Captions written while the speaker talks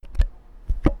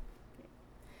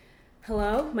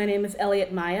Hello, my name is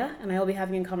Elliot Maya, and I will be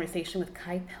having a conversation with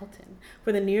Kai Pelton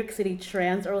for the New York City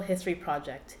Trans Oral History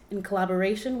Project in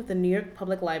collaboration with the New York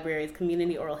Public Library's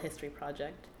Community Oral History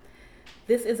Project.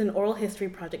 This is an oral history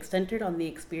project centered on the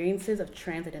experiences of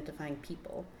trans-identifying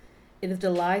people. It is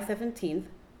July 17th,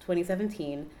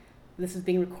 2017. This is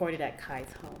being recorded at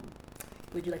Kai's home.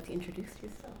 Would you like to introduce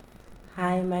yourself?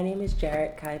 Hi, my name is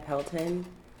Jarrett Kai Pelton.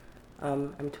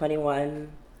 I'm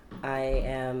 21. I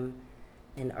am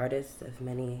an artist of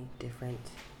many different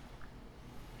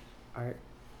art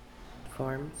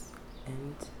forms,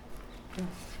 and yeah.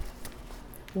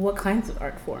 What kinds of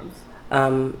art forms?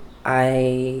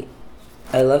 I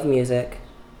love music.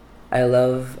 I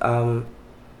love all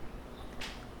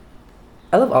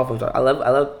forms of art. I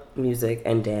love music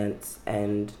and dance,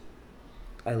 and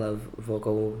I love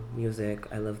vocal music.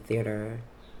 I love theater.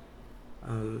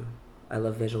 I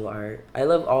love visual art. I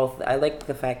love I like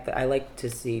the fact that I like to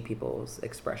see people's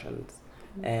expressions,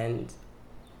 and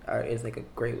art is like a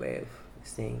great way of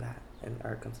seeing that. And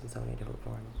art comes in so many different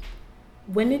forms.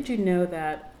 When did you know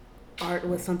that art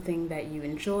was something that you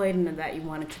enjoyed and that you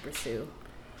wanted to pursue?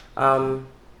 I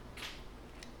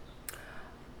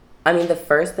mean, the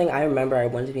first thing I remember, I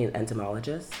wanted to be an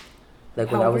entomologist. Like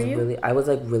How when old were you? I was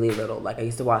like really little. Like I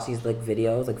used to watch these like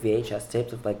videos, like VHS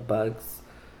tapes of like bugs,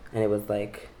 and it was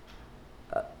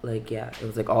it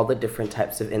was like all the different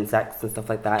types of insects and stuff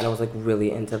like that, and I was like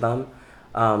really into them.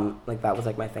 Like that was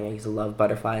like my thing. I used to love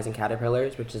butterflies and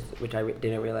caterpillars,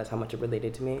 didn't realize how much it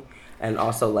related to me, and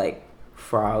also like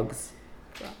frogs,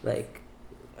 like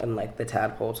and like the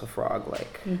tadpole to frog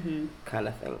kind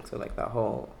of thing. So like that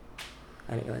whole,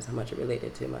 I didn't realize how much it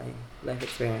related to my life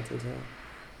experience until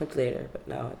much later. But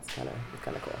now it's kind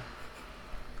of cool.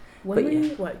 When were yeah.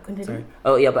 you, what, continue? Sorry.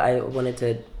 Oh yeah, but I wanted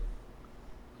to.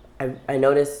 I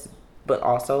noticed, but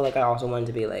also like I also wanted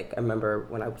to be like, I remember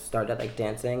when I started like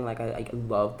dancing, like I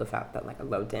loved the fact that like I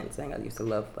love dancing. I used to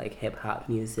love like hip hop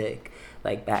music,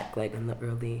 like back like in the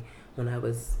early, when I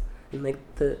was in like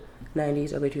the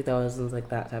 90s, early 2000s, like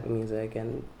that type of music,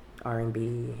 and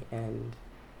R&B and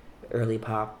early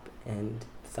pop and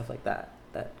stuff like that.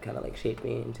 That kind of like shaped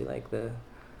me into like the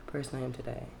person I am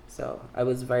today. So I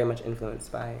was very much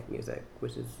influenced by music,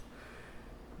 which is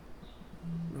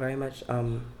very much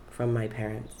from my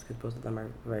parents, because both of them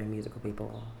are very musical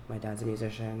people. My dad's a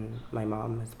musician. My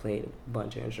mom has played a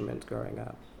bunch of instruments growing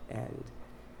up, and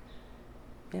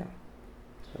yeah.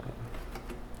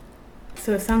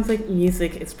 So it sounds like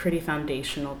music is pretty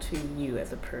foundational to you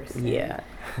as a person. Yeah.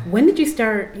 When did you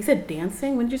start, you said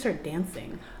dancing? When did you start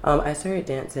dancing? I started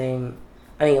dancing,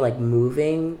 I mean like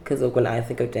moving, because like, when I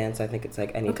think of dance, I think it's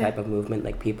like any type of movement.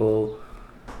 Like people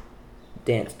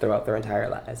dance throughout their entire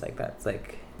lives, like that's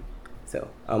like, so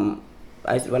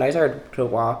when I started to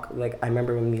walk, like I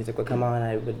remember when music would come on,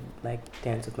 I would like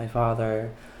dance with my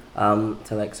father to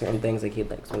like certain things, like he'd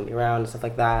like swing me around and stuff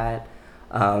like that.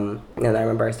 And I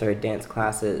remember I started dance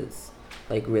classes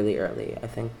like really early. I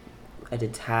think I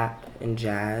did tap and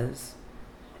jazz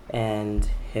and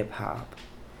hip hop,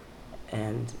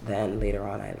 and then later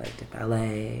on I like did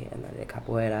ballet, and then I did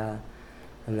capoeira,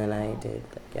 and then I did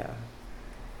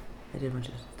I did a bunch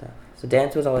of stuff. So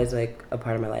dance was always like a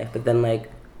part of my life, but then like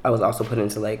I was also put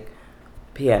into like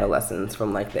piano lessons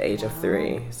from like the age of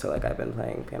 3. So like I've been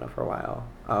playing piano for a while.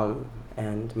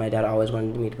 And my dad always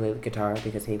wanted me to play the guitar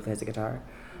because he plays the guitar,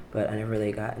 but I never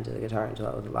really got into the guitar until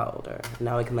I was a lot older.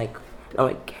 Now I can like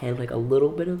a little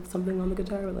bit of something on the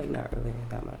guitar, but like not really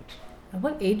that much. At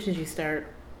what age did you start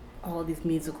all of these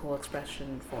musical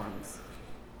expression forms?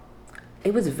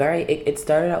 It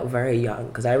started out very young,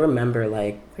 because I remember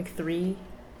like 3?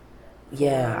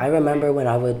 Yeah, I remember when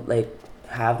I would like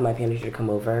have my piano teacher come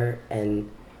over,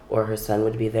 or her son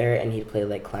would be there, and he'd play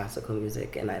like classical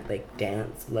music, and I'd like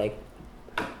dance like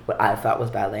what I thought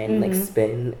was ballet, and like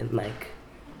spin, and like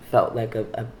felt like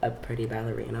a pretty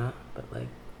ballerina, but like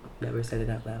never said it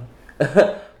out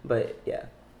loud. But yeah,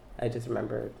 I just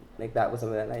remember like that was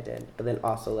something that I did, but then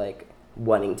also like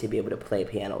wanting to be able to play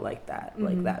piano like that,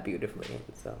 like that beautifully.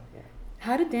 So yeah.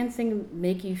 How did dancing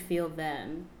make you feel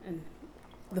then? And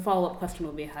the follow-up question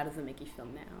will be, how does it make you feel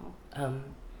now?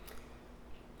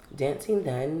 Dancing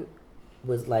then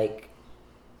was like,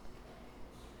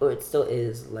 or it still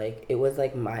is, like, it was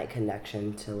like my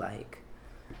connection to like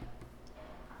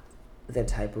the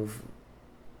type of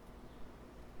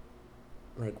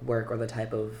like work or the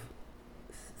type of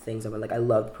things I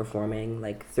loved performing.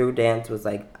 Like through dance was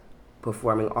like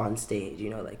performing on stage, you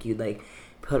know, like you'd like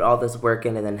put all this work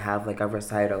in and then have like a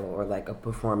recital or like a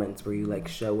performance where you like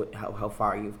show how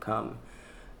far you've come.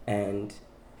 And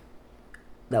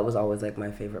that was always like my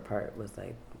favorite part, was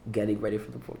like getting ready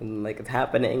for the and like it's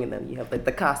happening, and then you have like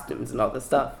the costumes and all this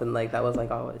stuff, and like that was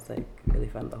like always like really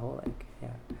fun. The whole like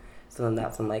so then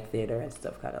that's when like theater and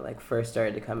stuff kind of like first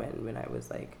started to come in when I was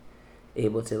like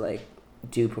able to like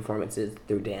do performances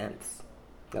through dance.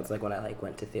 That's like when I like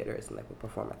went to theaters and like would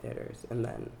perform at theaters, and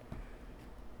then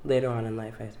later on in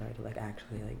life I started to like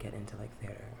actually like get into like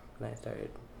theater, and I started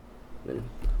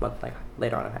like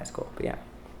later on in high school. But yeah,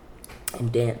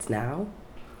 and dance now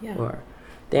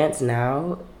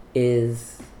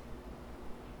is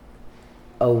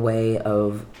a way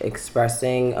of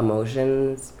expressing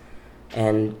emotions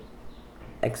and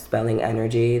expelling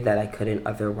energy that I couldn't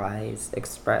otherwise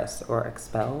express or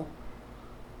expel,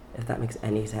 if that makes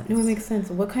any sense. No, it makes sense.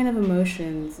 What kind of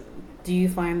emotions do you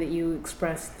find that you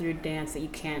express through dance that you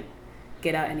can't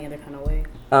get out any other kind of way?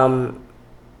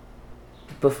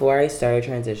 Before I started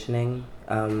transitioning,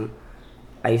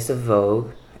 I used to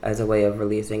Vogue as a way of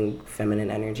releasing feminine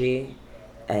energy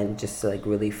and just to like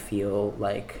really feel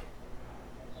like,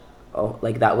 oh,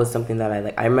 like that was something that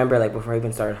I remember like before I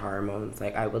even started hormones,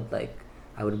 like I would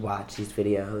watch these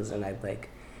videos and I'd like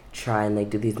try and like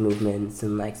do these movements,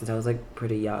 and like since I was like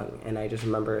pretty young, and I just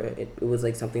remember it was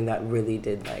like something that really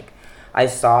did like, I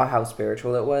saw how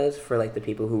spiritual it was for like the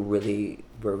people who really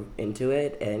were into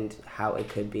it, and how it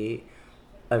could be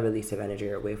a release of energy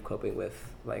or a way of coping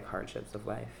with like hardships of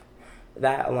life.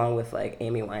 That along with like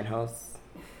Amy Winehouse.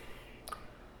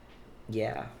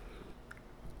 Yeah.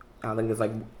 I don't think there's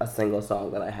like a single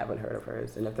song that I haven't heard of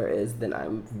hers, and if there is, then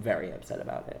I'm very upset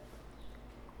about it.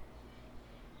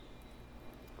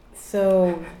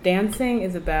 So dancing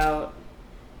is about,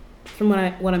 from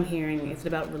what I'm hearing, it's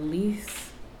about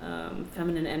release,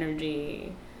 feminine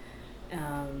energy.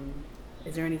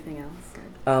 Is there anything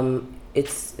else?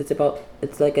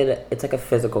 It's like a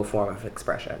physical form of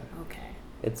expression. Okay.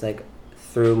 It's like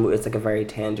it's like a very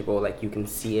tangible, like you can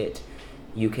see it,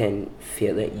 you can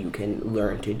feel it, you can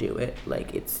learn to do it.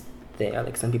 Like it's there.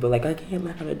 Like some people are like, I can't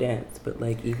learn how to dance, but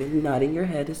like even nodding your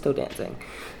head is still dancing.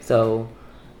 So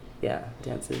yeah,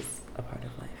 dance is a part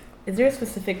of life. Is there a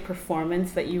specific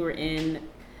performance that you were in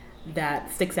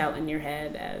that sticks out in your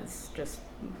head as just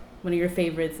one of your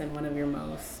favorites and one of your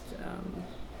most,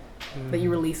 that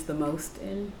you released the most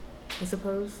in, I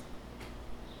suppose?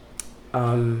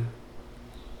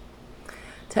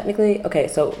 Technically, okay,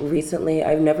 so recently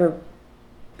I've never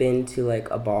been to like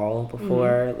a ball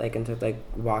before, like until like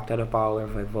walked out of ball or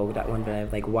like vogued at one, but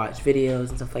I've like watched videos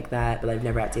and stuff like that, but I've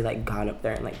never actually like gone up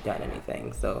there and like done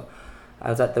anything. So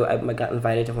I got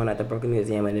invited to one at the Brooklyn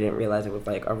Museum, and I didn't realize it was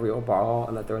like a real ball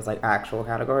and that there was like actual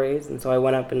categories, and so I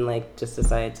went up and like just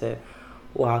decided to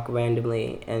walk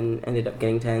randomly and ended up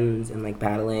getting tens and like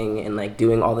battling and like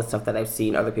doing all the stuff that I've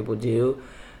seen other people do.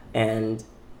 And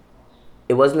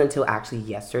it wasn't until actually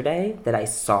yesterday that I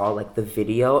saw like the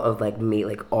video of like me,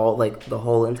 like all like the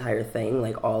whole entire thing,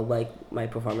 like all like my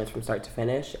performance from start to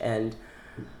finish, and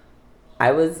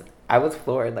I was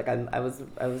floored. Like I was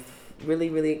really,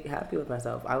 really happy with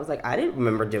myself. I was like, I didn't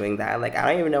remember doing that. Like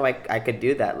I don't even know I could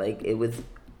do that. Like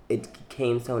it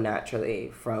came so naturally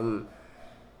from,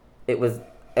 it was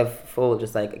a full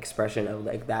just like expression of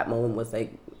like that moment was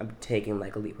like, I'm taking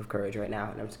like a leap of courage right now,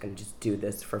 and I'm just gonna just do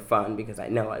this for fun because I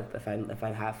know if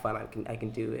I have fun, I can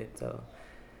do it. So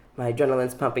my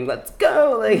adrenaline's pumping. Let's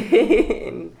go! Like,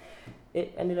 and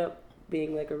it ended up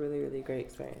being like a really, really great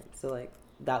experience. So like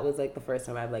that was like the first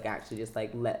time I've like actually just like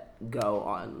let go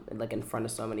on like in front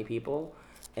of so many people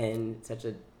in such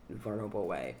a vulnerable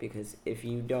way, because if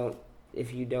you don't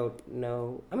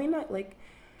know, I mean, not like,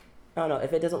 I don't know,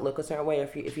 if it doesn't look a certain way,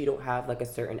 if you don't have like a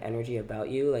certain energy about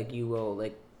you, like you will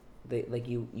like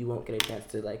you won't get a chance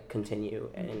to like continue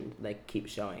and like keep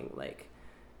showing like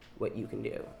what you can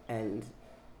do. And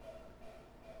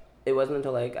it wasn't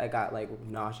until like I got like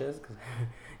nauseous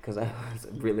because I was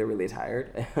really, really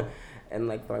tired and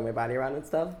like throwing my body around and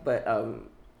stuff, but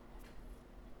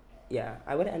yeah,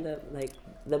 I would end up like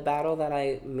the battle that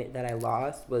I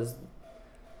lost was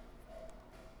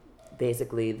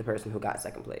basically the person who got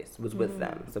second place was with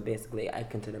them. So basically I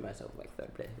consider myself like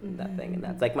third place in that thing, and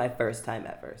that's like my first time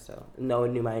ever. So no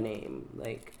one knew my name.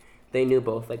 Like they knew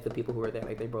both like the people who were there,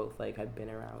 like they both like had been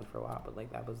around for a while, but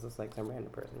like that was just like some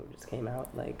random person who just came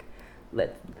out like,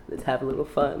 let's have a little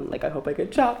fun. Like I hope I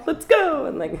get chopped. Let's go.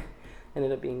 And like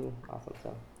ended up being awesome.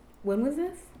 So when was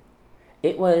this?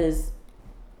 It was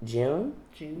June.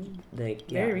 Like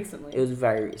very recently. It was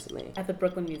very recently. At the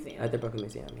Brooklyn Museum. At the Brooklyn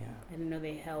Museum, yeah. I didn't know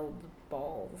they held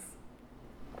balls.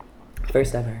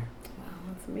 First ever. Wow,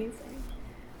 that's amazing.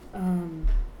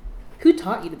 Who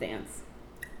taught you to dance?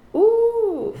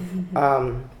 Ooh.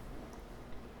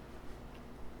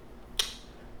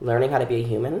 Learning how to be a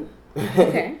human.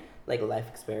 Okay. like life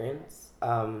experience.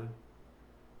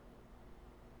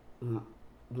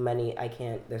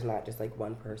 There's not just like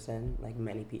one person, like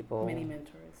many people.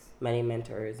 Many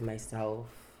mentors, myself,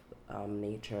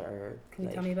 nature. Can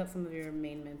you tell me about some of your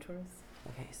main mentors?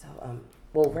 Okay, so,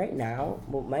 well, right now,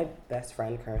 my best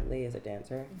friend currently is a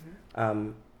dancer.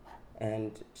 And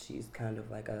she's kind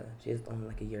of like she's only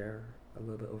like a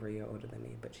little bit over a year older than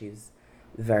me, but she's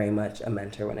very much a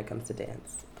mentor when it comes to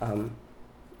dance.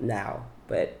 Now,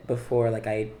 but before, like,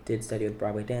 I did study with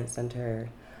Broadway Dance Center.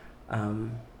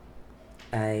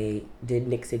 I did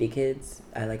Nick City Kids.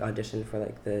 I like auditioned for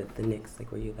like the Knicks,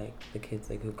 like where you like the kids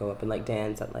like who go up and like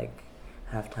dance at like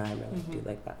halftime or like do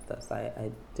like that stuff. So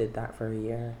I did that for a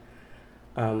year,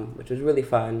 which was really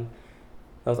fun.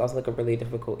 That was also like a really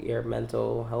difficult year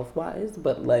mental health wise,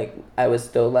 but like I was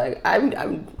still like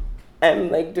I'm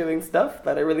like doing stuff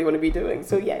that I really want to be doing.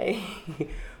 So yay.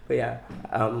 But yeah,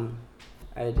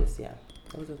 it was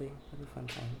really fun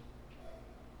time.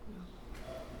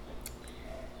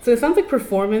 So it sounds like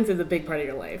performance is a big part of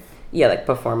your life. Yeah, like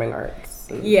performing arts.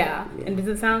 And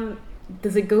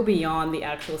does it go beyond the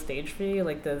actual stage for you?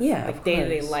 Like does like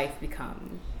day-to-day life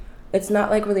become? It's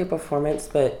not like really a performance,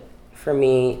 but for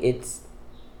me it's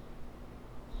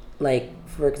like,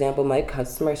 for example, my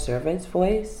customer service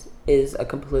voice is a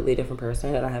completely different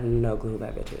person and I have no clue who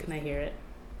that bitch is. Can I hear it?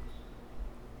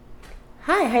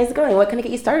 Hi, how's it going? What can I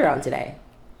get you started on today?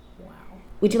 Wow.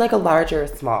 Would you like a large or a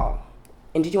small?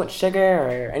 And did you want sugar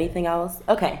or anything else?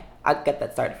 Okay, I'll get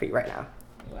that started for you right now.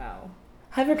 Wow.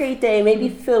 Have a great day, maybe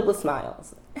filled with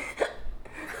smiles.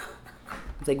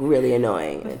 It's like really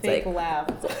annoying. The it's fake like laugh.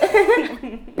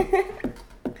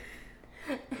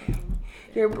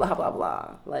 You're blah blah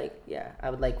blah. Like, yeah, I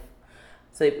would like.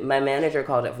 So my manager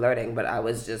called it flirting, but I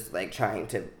was just like trying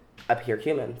to appear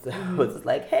human. So I was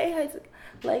like, hey,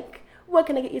 like, what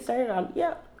can I get you started on?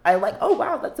 Yeah. I like, oh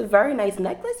wow, that's a very nice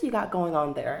necklace you got going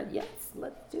on there. Yes,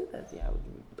 let's do this. Yeah,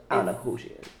 I don't know who she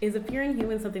is. Is appearing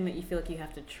human something that you feel like you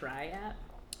have to try at?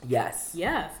 Yes.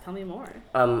 Yes, tell me more.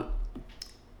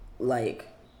 Like,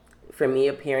 for me,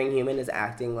 appearing human is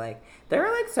acting like, there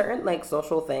are like certain like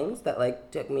social things that like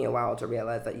took me a while to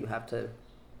realize that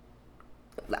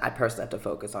I personally have to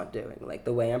focus on doing. Like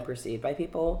the way I'm perceived by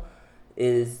people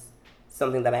is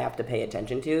something that I have to pay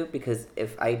attention to, because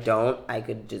if I don't, I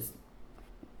could just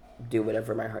do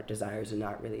whatever my heart desires and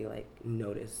not really like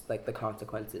notice like the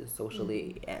consequences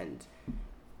socially and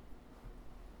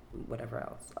whatever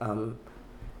else.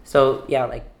 So yeah,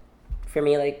 like for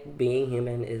me, like being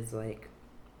human is like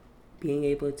being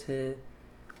able to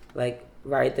like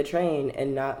ride the train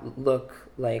and not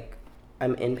look like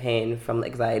I'm in pain from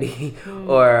anxiety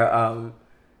or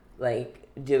like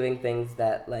doing things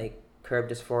that like curb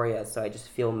dysphoria, so I just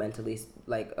feel mentally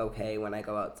like okay when I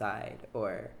go outside,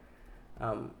 or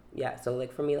so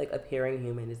like for me, like appearing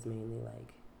human is mainly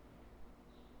like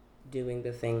doing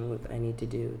the thing I need to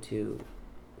do to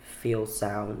feel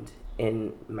sound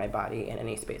in my body in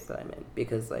any space that I'm in,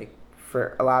 because like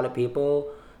for a lot of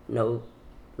people, no,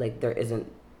 like there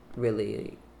isn't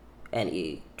really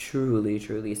any truly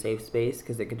safe space,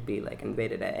 because it could be like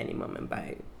invaded at any moment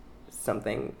by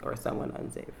something or someone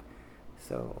unsafe.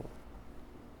 So,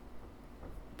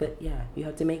 but yeah, you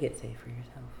have to make it safe for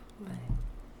yourself by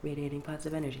radiating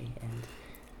positive energy and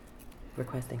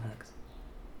requesting hugs.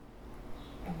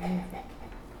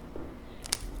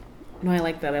 No, I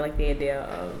like that. I like the idea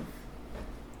of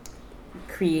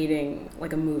creating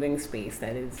like a moving space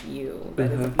that is you,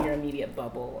 that is your immediate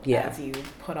bubble, as you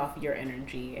put off your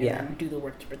energy and then do the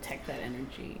work to protect that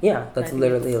energy. Yeah, that's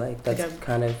literally that's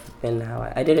kind of been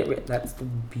how I did it. That's the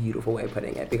beautiful way of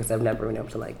putting it, because I've never been able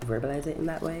to like verbalize it in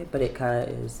that way, but it kind of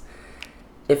is.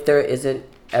 If there isn't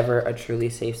ever a truly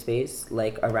safe space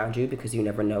like around you, because you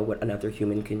never know what another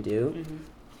human can do,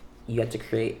 you have to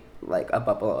create like a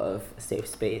bubble of safe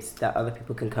space that other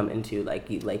people can come into, like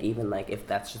you, like even like if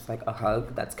that's just like a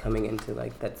hug that's coming into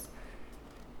like that's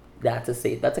a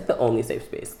safe, that's like the only safe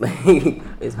space like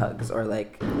is hugs, or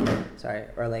like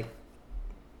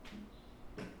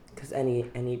because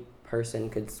any person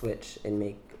could switch and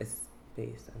make a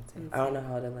space unsafe. I don't know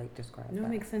how to like describe that. No, it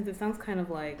makes sense. It sounds kind of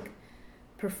like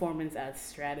performance as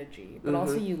strategy, but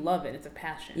also you love it. It's a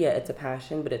passion. Yeah, it's a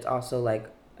passion, but it's also like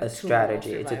a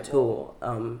strategy. It's a tool.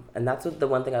 And that's what the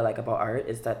one thing I like about art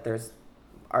is that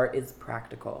art is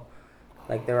practical.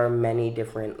 Like there are many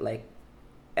different, like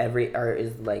every art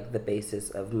is like the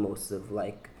basis of most of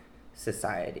like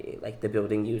society. Like the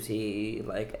building you see,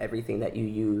 like everything that you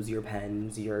use, your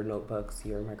pens, your notebooks,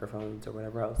 your microphones, or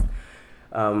whatever else.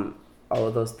 All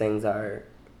of those things are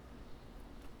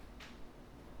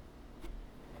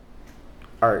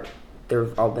art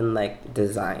they've all been like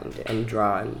designed and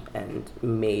drawn and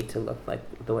made to look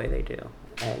like the way they do.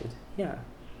 And yeah,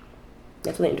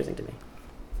 that's really interesting to me.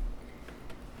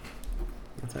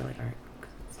 That's why I like art,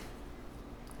 'cause it's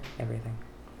everything.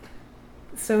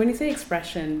 So when you say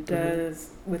expression,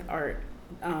 with art,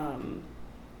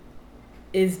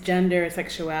 is gender,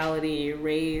 sexuality,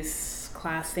 race,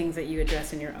 class things that you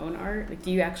address in your own art? Like,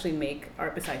 do you actually make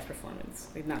art besides performance?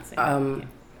 Like, not saying.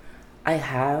 I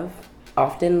have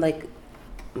often like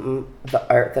the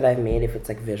art that I've made, if it's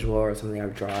like visual or something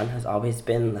I've drawn, has always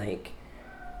been like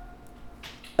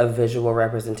a visual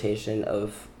representation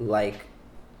of like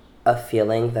a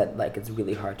feeling that like it's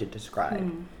really hard to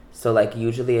describe. So like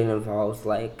usually it involves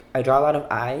like I draw a lot of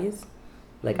eyes.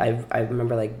 Like I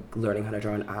remember like learning how to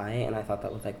draw an eye, and I thought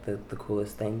that was like the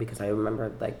coolest thing, because I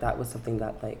remember like that was something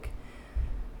that like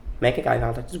making eye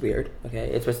contact is weird. Okay,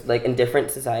 it's just like in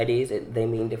different societies they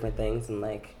mean different things, and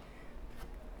like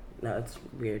no, it's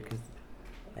weird because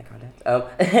eye contact.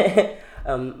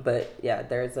 But yeah,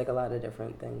 there's like a lot of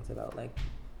different things about like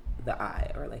the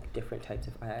eye, or like different types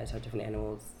of eyes, how different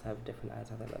animals have different eyes,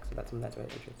 how they look. So that's something that's really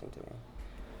interesting to me.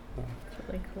 Yeah. That's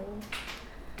really cool.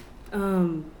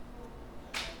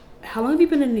 How long have you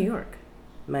been in New York?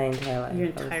 My entire life. Your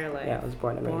entire life? Yeah, I was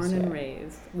born and raised. Born and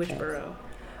raised. Which borough?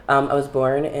 I was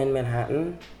born in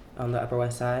Manhattan on the Upper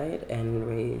West Side and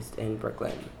raised in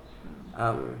Brooklyn.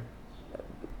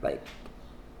 Like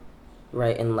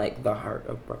right in like the heart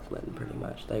of Brooklyn, pretty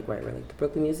much. Like right where like the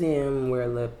Brooklyn Museum, where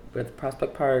the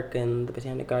Prospect Park and the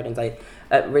Botanic Gardens.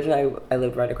 Originally I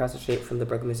lived right across the street from the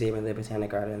Brooklyn Museum and the Botanic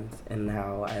Gardens, and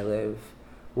now I live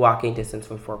walking distance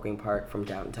from Fort Greene Park, from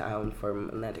downtown, from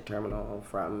Atlantic Terminal,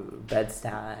 from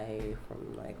Bed-Stuy,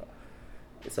 from like.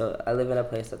 So I live in a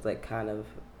place that's like kind of,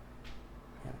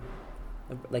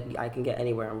 yeah, like I can get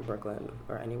anywhere in Brooklyn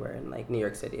or anywhere in like New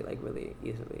York City like really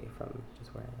easily from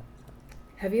just where I am. So.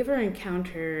 Have you ever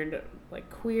encountered like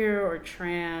queer or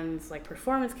trans like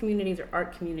performance communities or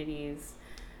art communities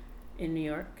in New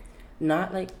York?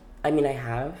 Not like, I mean I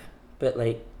have, but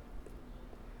like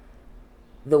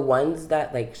the ones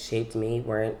that like shaped me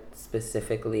weren't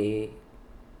specifically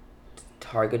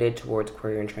targeted towards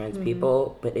queer and trans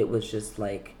people, but it was just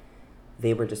like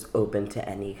they were just open to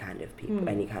any kind of people,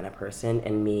 any kind of person.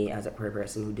 And me as a queer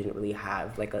person who didn't really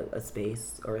have like a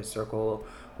space or a circle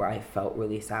where I felt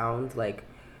really sound, like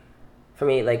for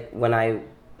me, like when I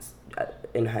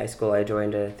in high school I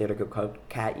joined a theater group called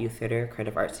CAT Youth Theater,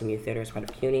 Creative Arts Team Youth Theater. It's part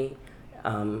of CUNY,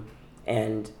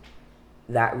 and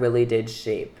that really did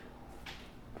shape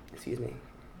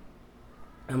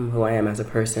who I am as a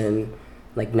person,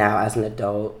 like now as an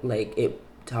adult. Like it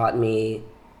taught me,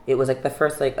 it was like the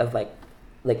first like of like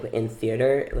in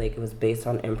theater, like it was based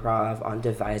on improv, on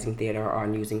devising theater,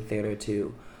 on using theater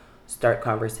to start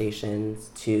conversations,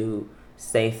 to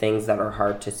say things that are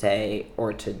hard to say,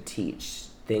 or to teach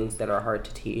things that are hard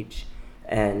to teach.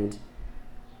 And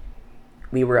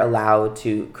we were allowed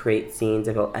to create scenes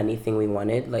about anything we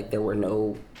wanted. Like there were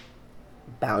no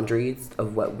boundaries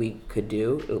of what we could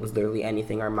do. It was literally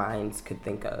anything our minds could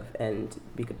think of, and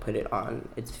we could put it on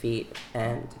its feet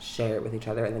and share it with each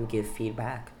other and then give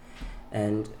feedback.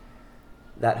 And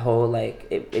that whole like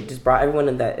it just brought everyone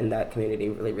in that community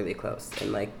really, really close.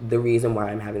 And like the reason why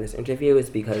I'm having this interview is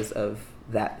because of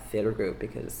that theater group,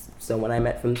 because someone I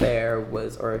met from there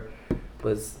was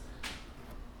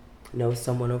knows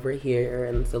someone over here.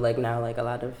 And so like now like a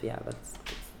lot of that's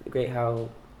great how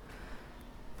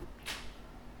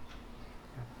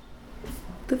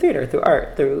through theater, through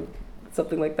art, through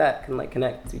something like that can like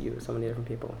connect to you with so many different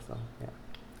people. So yeah,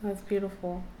 that's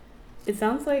beautiful. It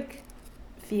sounds like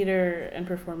theater and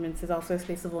performance is also a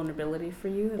space of vulnerability for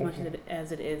you as much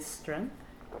as it is strength.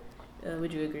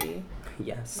 Would you agree?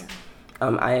 Yes.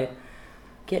 Yeah. I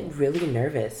get really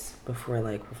nervous before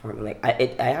like performing. Like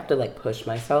I have to like push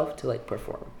myself to like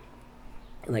perform,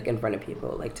 like in front of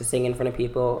people, like to sing in front of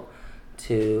people,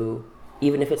 to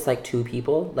even if it's like two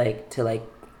people, like to like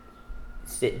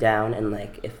sit down and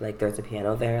like if like there's a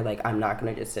piano there, like I'm not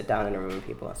gonna just sit down in a room with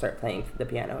people and start playing the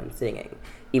piano and singing,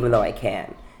 even though I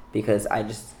can, because I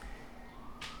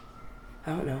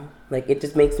don't know, like it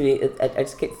just makes me I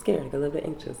just get scared, like a little bit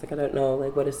anxious. Like I don't know,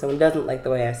 like what if someone doesn't like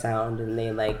the way I sound and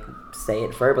they like say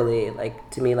it verbally. Like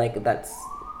to me, like that's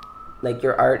like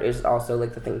your art is also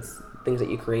like the things that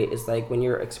you create is like when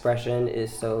your expression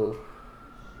is so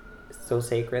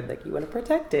sacred, like you want to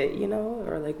protect it, you know,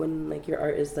 or like when like your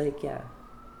art is like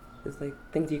it's like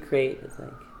things you create, it's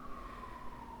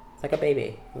like a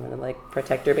baby, you want to like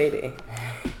protect your baby.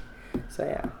 So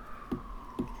yeah.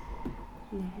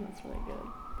 That's really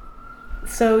good.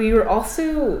 So you were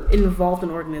also involved in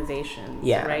organizations,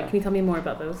 right? Can you tell me more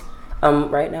about those?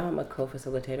 Right now I'm a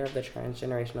co-facilitator of the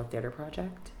Transgenerational Theater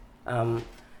Project.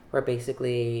 We're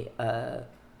basically a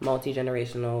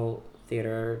multi-generational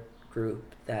theater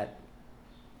group that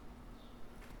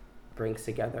brings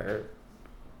together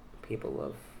people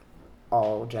of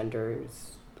all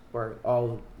genders, or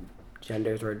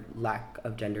lack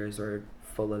of genders, or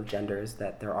full of genders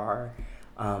that there are,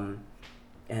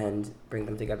 and bring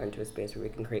them together into a space where we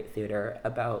can create theater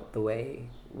about the way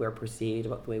we're perceived,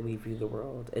 about the way we view the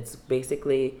world. It's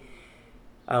basically,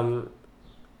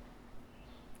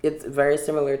 it's very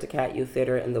similar to Cat Youth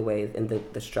Theater in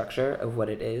the structure of what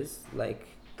it is. Like,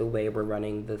 the way we're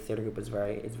running the theater group is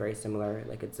very similar.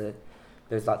 Like,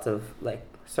 there's lots of like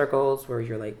circles where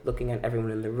you're like looking at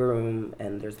everyone in the room,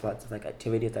 and there's lots of like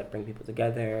activities that bring people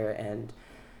together, and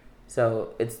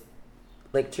so it's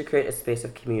like to create a space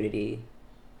of community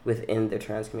within the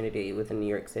trans community within New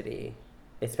York City,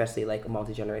 especially like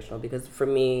multi-generational, because for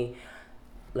me,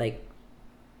 like,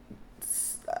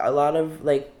 a lot of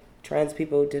like trans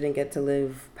people didn't get to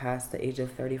live past the age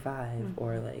of 35,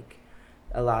 or like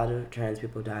a lot of trans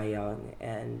people die young,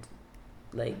 and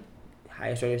like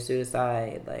highest rate of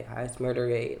suicide, like highest murder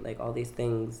rate, like all these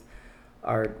things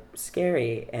are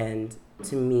scary. And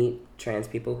to meet trans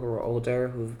people who are older,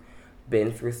 who've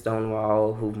been through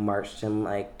Stonewall, who've marched in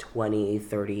like 20,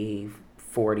 30,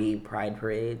 40 pride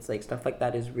parades, like stuff like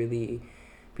that is really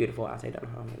beautiful. I don't know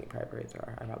how many pride parades there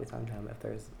are. I probably sound dumb if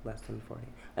there's less than 40.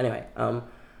 Anyway,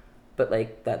 but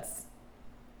like that's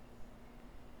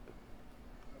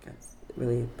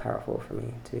really powerful for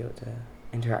me to be able to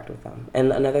interact with them.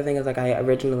 And another thing is, like,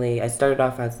 I started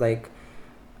off as like,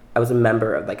 I was a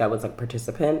member of, like, I was a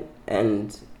participant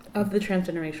and of the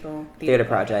Transgenerational Theater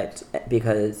Project,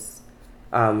 because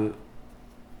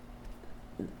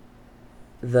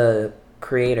the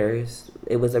creators,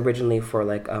 it was originally for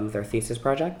like their thesis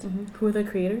project. Who are the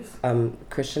creators?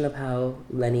 Christian Appel,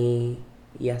 Lenny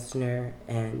Yesner,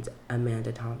 and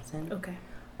Amanda Thompson. Okay.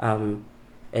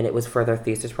 And it was for their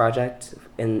thesis project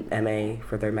in MA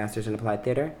for their Master's in Applied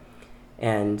Theater.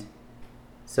 And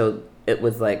so it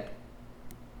was like,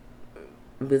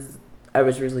 I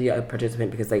was really a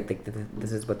participant because like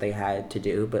this is what they had to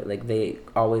do, but like they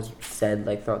always said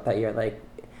like throughout that year, like,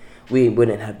 we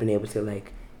wouldn't have been able to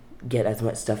like get as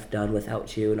much stuff done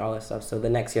without you and all this stuff. So the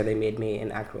next year they made me an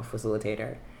actual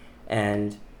facilitator,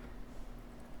 and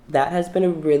that has been a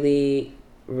really,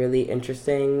 really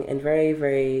interesting and very,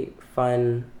 very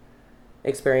fun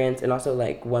experience, and also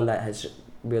like one that has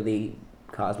really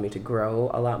caused me to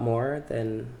grow a lot more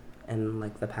than in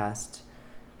like the past,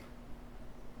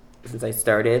 since I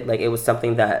started. Like, it was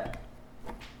something that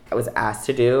I was asked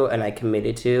to do and I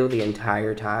committed to the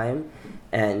entire time,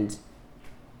 and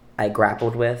I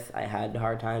grappled with. I had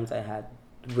hard times, I had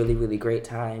really, really great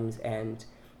times, and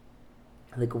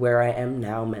like where I am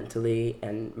now mentally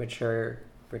and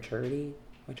maturity,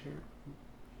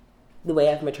 the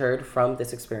way I've matured from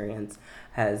this experience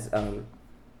has, I don't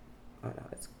know,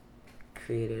 it's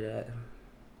created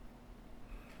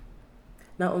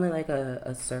not only like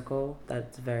a circle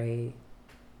that's very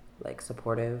like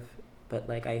supportive, but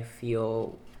like I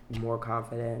feel more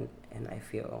confident and I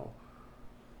feel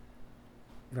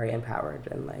very empowered,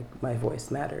 and like my voice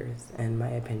matters and my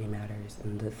opinion matters,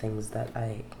 and the things that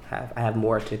I have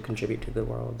more to contribute to the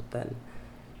world than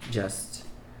just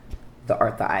the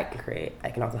art that I can create. I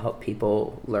can also help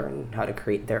people learn how to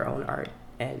create their own art,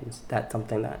 and that's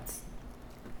something it's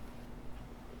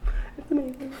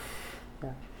amazing.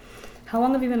 Yeah. How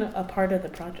long have you been a part of the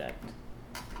project?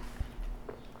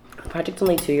 The project's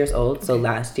only 2 years old, so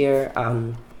last year,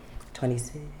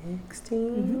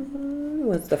 2016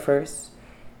 was the first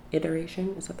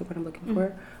iteration, is that the word I'm looking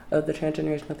for, of the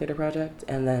Transgenerational Theater Project,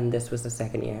 and then this was the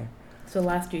second year. So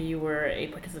last year you were a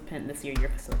participant, this year you're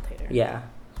a facilitator. Yeah.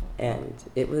 And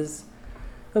it was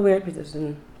a weird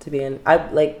position to be in. I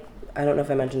don't know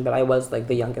if I mentioned, but I was like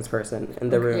the youngest person in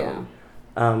the room.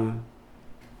 Yeah.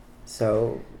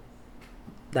 So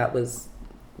that was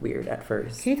weird at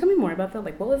first. Can you tell me more about that?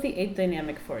 Like, what was the age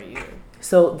dynamic for you?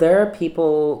 So there are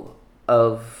people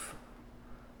of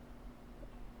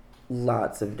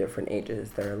lots of different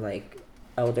ages. There are like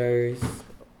elders,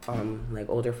 like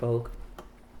older folk.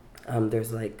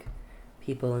 There's like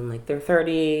people in like their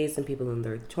 30s and people in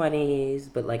their 20s,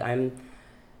 but like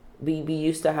we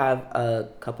used to have a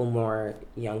couple more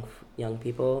young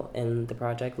people in the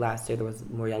project. Last year there was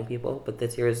more young people, but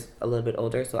this year is a little bit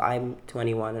older. So I'm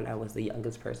 21 and I was the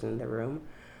youngest person in the room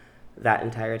that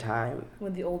entire time.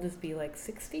 Would the oldest be like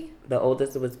 60? The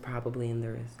oldest was probably in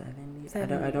their 70s. I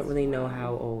don't really know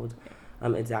how old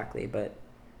exactly, but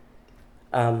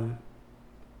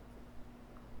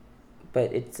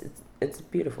it's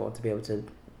beautiful to be able to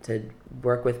to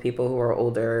work with people who are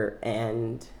older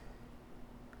and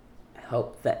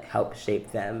help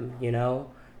shape them, you know,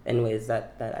 in ways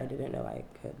that I didn't know I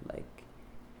could. Like,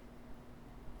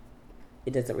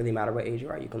 it doesn't really matter what age you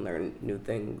are, you can learn new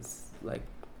things, like,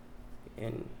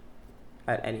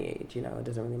 at any age, you know, it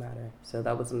doesn't really matter. So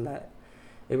that was something that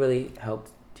it really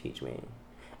helped teach me.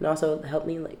 And also helped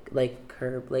me not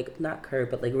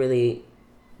curb, but like really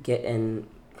get in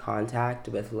contact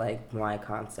with like my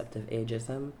concept of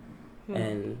ageism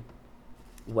and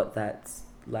what that's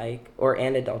like,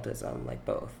 and adultism, like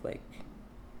both, like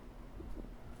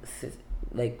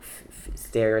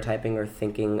stereotyping or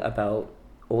thinking about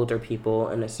older people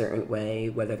in a certain way,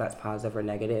 whether that's positive or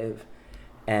negative,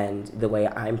 and the way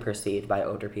I'm perceived by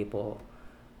older people,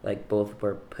 like both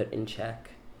were put in check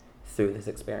through this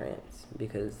experience,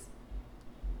 because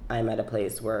I'm at a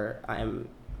place where I'm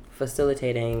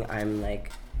facilitating, I'm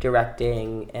like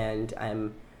directing, and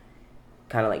I'm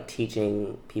kind of like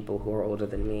teaching people who are older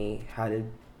than me how to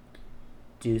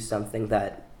do something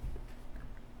that,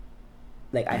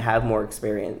 like, I have more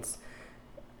experience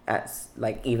as,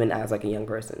 like, even as like a young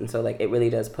person. So like it really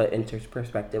does put into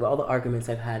perspective all the arguments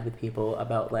I've had with people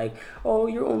about like, oh,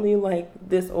 you're only like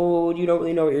this old, you don't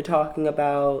really know what you're talking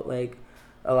about. Like,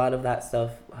 a lot of that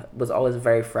stuff was always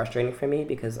very frustrating for me,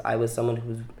 because I was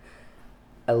someone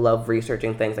I love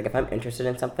researching things. Like, if I'm interested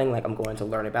in something, like, I'm going to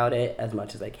learn about it as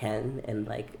much as I can and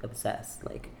like obsess.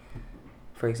 Like,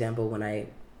 for example, when I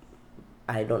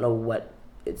don't know what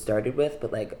it started with,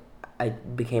 but like I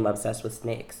became obsessed with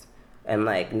snakes. And,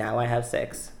 like, now I have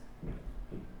 6.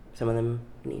 Some of them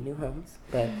need new homes.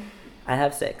 But I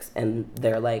have 6. And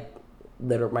they're, like,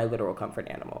 my literal comfort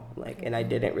animal. Like, and I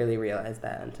didn't really realize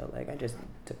that until, like, I just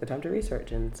took the time to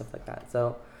research and stuff like that.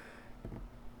 So,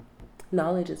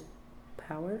 knowledge is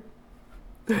power.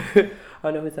 I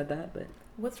don't know who said that, but...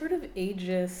 What sort of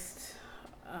ageist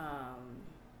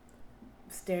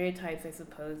stereotypes, I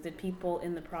suppose, did people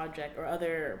in the project or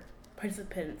other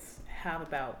participants have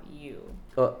about you?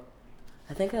 Well,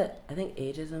 I think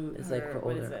ageism is like for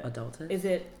older. Adultist. Is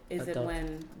it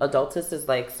when adultist is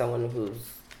like someone who's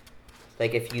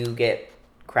like, if you get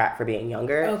crap for being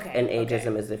younger, and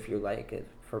ageism is if you like it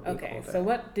for being older. Okay, so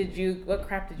what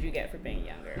crap did you get for being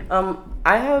younger?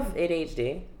 I have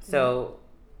ADHD, so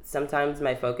sometimes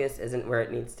my focus isn't where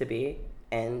it needs to be,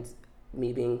 and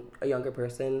me being a younger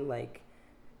person, like,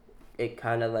 it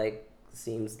kind of like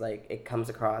seems like it comes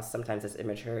across sometimes as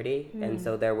immaturity, and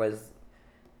so there was.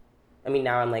 I mean,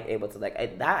 now I'm, like, able to, like,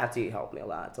 that actually helped me a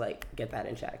lot to, like, get that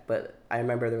in check. But I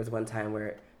remember there was one time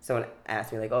where someone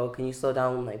asked me, like, oh, can you slow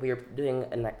down? Like, we were doing,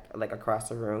 a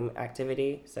cross-the-room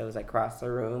activity. So it was, like, cross the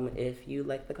room if you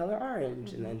like the color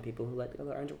orange. And then people who like the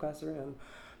color orange will cross the room.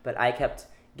 But I kept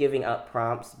giving up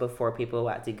prompts before people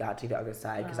actually got to the other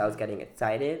side, because I was getting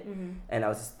excited. And I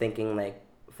was just thinking, like,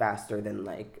 faster than,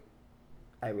 like,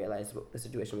 I realized what the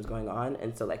situation was going on.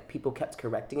 And so, like, people kept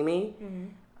correcting me.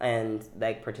 And,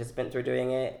 like, participants were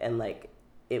doing it, and, like,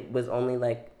 it was only,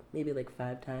 like, maybe, like,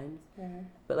 5 times.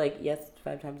 But, like, yes,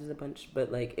 5 times is a bunch,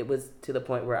 but, like, it was to the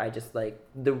point where I just, like,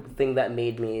 the thing that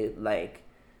made me, like,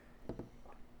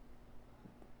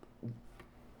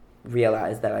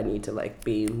 realize that I need to, like,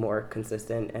 be more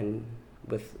consistent and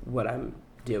with what I'm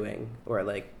doing, or,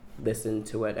 like, listen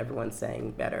to what everyone's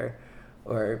saying better,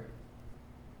 or,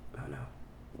 I don't know,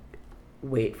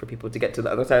 wait for people to get to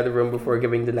the other side of the room before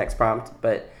giving the next prompt.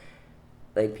 But,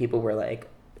 like, people were like,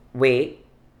 wait,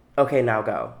 okay, now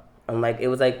go. And, like, it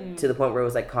was, like, to the point where it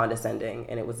was, like, condescending,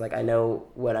 and it was like, I know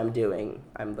what I'm doing,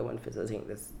 I'm the one facilitating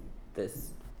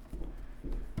this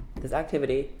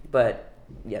activity, but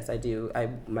yes, I do,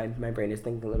 my brain is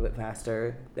thinking a little bit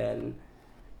faster than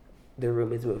the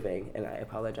room is moving, and I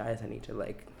apologize. I need to,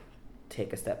 like,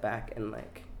 take a step back and,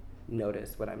 like,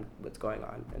 notice what's going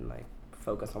on, and, like,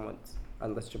 focus on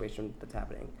the situation that's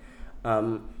happening.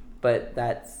 But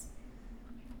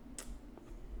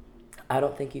I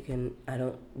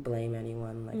don't blame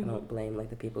anyone. Like, I don't blame, like,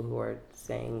 the people who are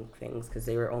saying things, because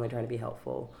they were only trying to be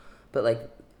helpful. But, like,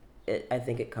 I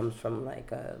think it comes from,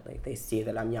 like, they see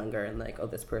that I'm younger, and, like, oh,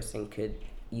 this person could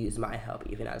use my help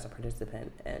even as a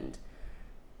participant. And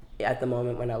at the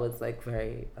moment when I was, like,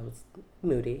 I was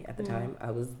moody at the time,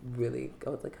 I was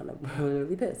like, kind of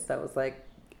really pissed. I was like,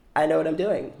 I know what I'm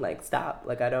doing. Like, stop.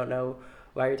 Like, I don't know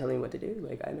why you're telling me what to do.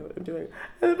 Like, I know what I'm doing.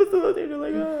 And the facilitator,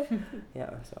 like, yeah,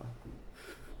 so.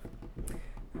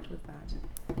 That was that.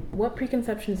 What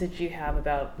preconceptions did you have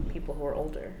about people who are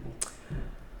older?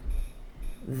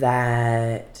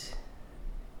 That,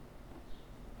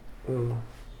 you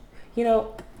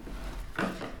know,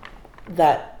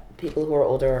 that people who are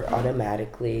older are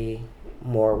automatically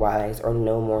more wise or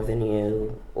know more than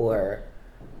you, or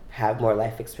have more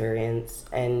life experience.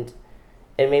 And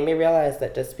it made me realize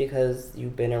that just because you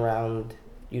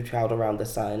traveled around the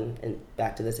sun and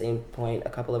back to the same point a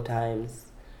couple of times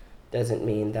doesn't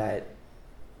mean that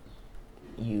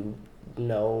you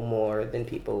know more than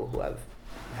people who have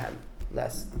had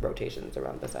less rotations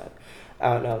around the sun.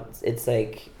 I don't know. It's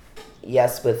like,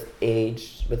 yes, with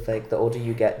age, with like the older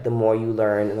you get, the more you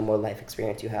learn and the more life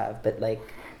experience you have. But like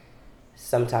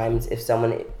sometimes if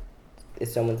someone's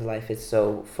life is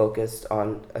so focused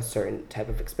on a certain type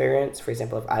of experience, for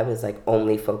example, if I was like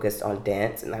only focused on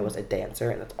dance and I was a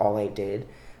dancer and that's all I did,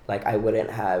 like I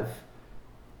wouldn't have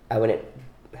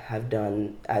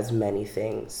done as many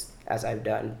things as I've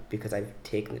done because I've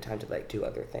taken the time to like do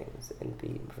other things and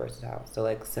be versatile. So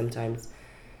like sometimes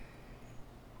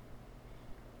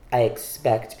I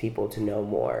expect people to know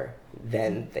more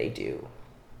than they do,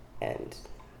 and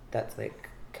that's like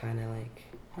kind of like,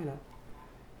 I don't know.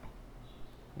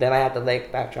 Then I have to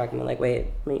like backtrack and be like, wait,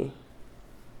 let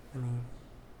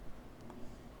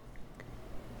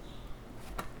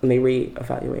me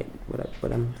reevaluate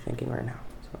what I'm thinking right now.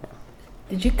 So, yeah.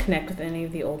 Did you connect with any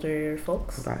of the older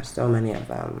folks? Oh gosh, so many of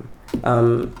them.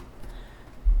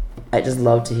 I just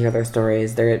love to hear their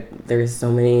stories. There's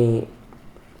so many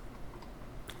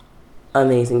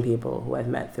amazing people who I've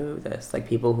met through this, like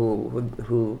people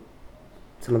who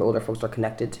some of the older folks are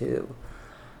connected to,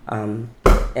 and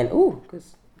a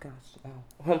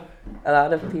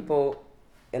lot of people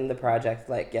in the project,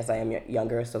 like, yes, I am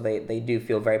younger, so they do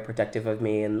feel very protective of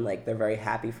me, and like they're very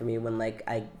happy for me when like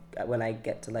when I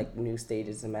get to like new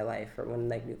stages in my life or when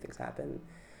like new things happen.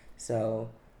 So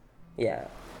yeah,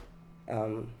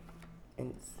 and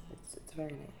it's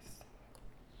very nice.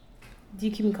 Do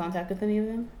you keep in contact with any of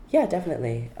them? Yeah,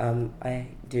 definitely. I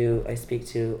do. I speak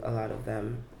to a lot of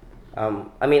them.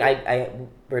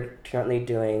 We're currently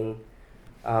doing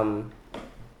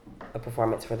a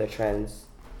performance for the Trans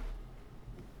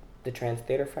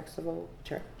Theater Festival.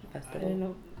 I didn't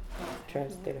know.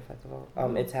 Trans Theater Festival.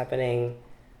 It's happening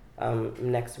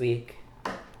next week,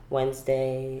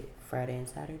 Wednesday, Friday, and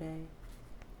Saturday.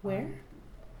 Where?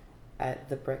 At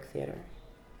the Brick Theater.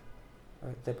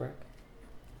 Or the Brick.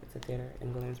 It's a theater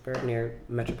in Williamsburg near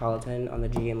Metropolitan on the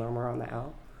G and Lorimer on the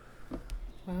L.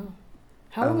 Wow.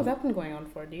 How long has that been going on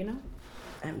for? Do you know?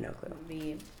 I have no clue.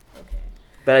 Okay.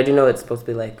 But I do know it's supposed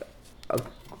to be like a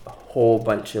whole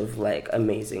bunch of like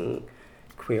amazing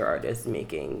queer artists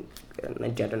making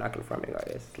like gender non-conforming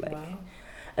artists. Like, wow.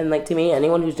 And like to me,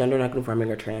 anyone who's gender non-conforming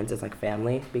or trans is like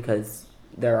family, because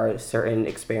there are certain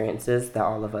experiences that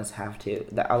all of us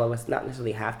not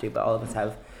necessarily have to, but all of us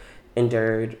have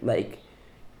endured, like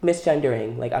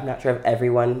misgendering. Like I'm not sure if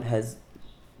everyone has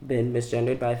been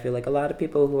misgendered, but I feel like a lot of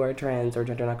people who are trans or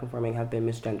gender non-conforming have been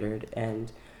misgendered,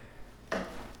 and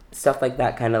stuff like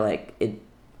that kind of like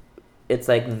it's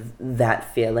like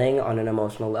that feeling on an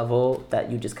emotional level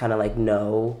that you just kind of like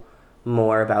know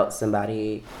more about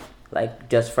somebody, like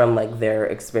just from like their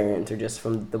experience or just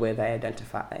from the way they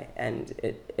identify, and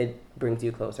it brings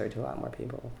you closer to a lot more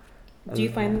people. Do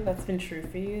you find that that's been true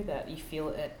for you, that you feel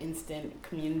an instant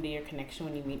community or connection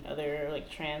when you meet other like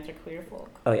trans or queer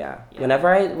folk? Oh yeah. Whenever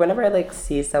I like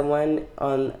see someone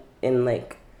in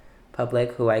like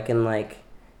public who I can like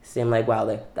see, I'm like, wow,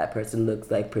 like that person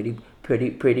looks like pretty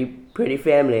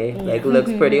family, like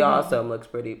looks pretty awesome, looks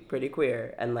pretty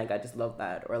queer, and like I just love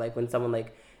that. Or like when someone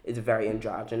like is very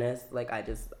androgynous, like I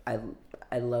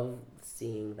love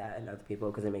seeing that in other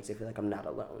people, because it makes me feel like I'm not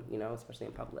alone, you know, especially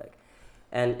in public.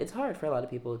 And it's hard for a lot of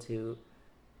people to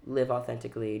live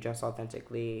authentically, dress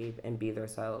authentically, and be their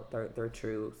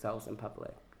true selves in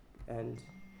public. And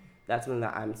that's something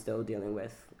that I'm still dealing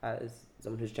with as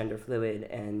someone who's gender fluid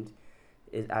and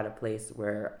is at a place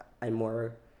where I'm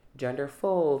more gender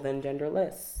full than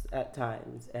genderless at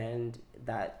times. And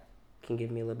that can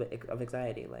give me a little bit of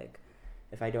anxiety. Like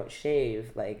if I don't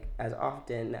shave like as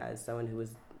often as someone who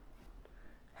has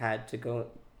had to go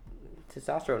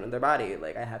testosterone in their body,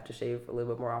 like I have to shave a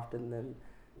little bit more often than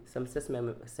some cis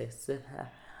women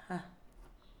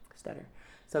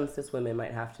some cis women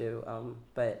might have to,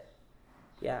 but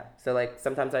yeah, so like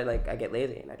sometimes I get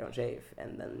lazy and I don't shave,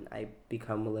 and then I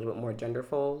become a little bit more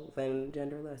genderful than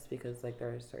genderless, because like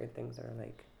there are certain things that are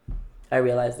like I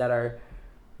realize that are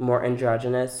more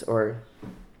androgynous or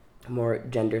more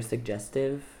gender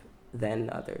suggestive than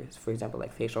others. For example,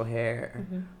 like facial hair,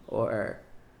 or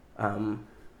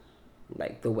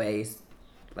like the ways,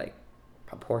 like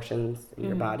proportions in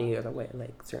your body, or the way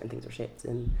like certain things are shaped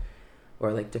in,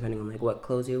 or like depending on like what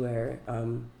clothes you wear.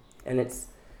 And that's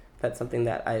something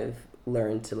that I've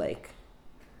learned to like,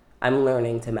 I'm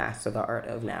learning to master the art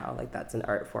of now. Like that's an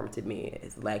art form to me,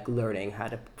 is like learning how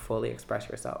to fully express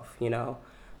yourself, you know?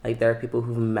 Like, there are people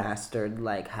who've mastered,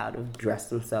 like, how to dress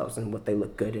themselves and what they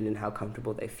look good in and how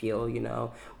comfortable they feel, you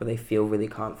know, where they feel really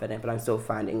confident. But I'm still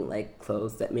finding, like,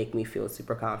 clothes that make me feel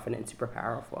super confident, super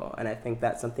powerful. And I think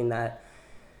that's something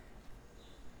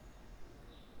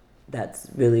that's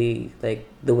really, like,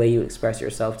 the way you express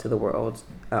yourself to the world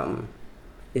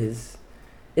is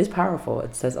powerful.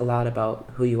 It says a lot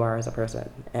about who you are as a person.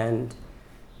 And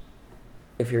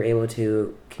if you're able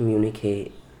to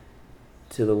communicate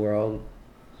to the world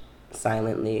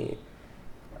silently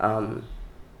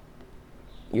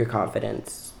your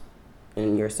confidence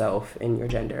in yourself, in your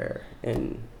gender,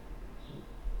 in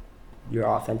your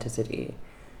authenticity,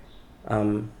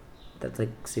 that's like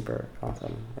super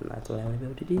awesome. And that's what I want to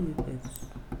be able to do, is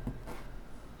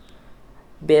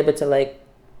be able to like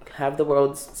have the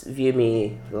world view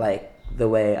me like the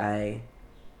way I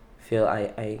feel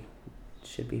I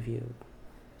should be viewed.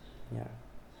 Yeah.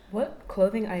 What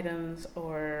clothing items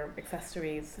or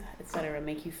accessories, etc.,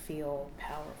 make you feel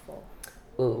powerful?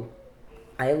 Ooh,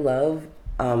 I love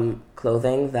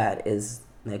clothing that is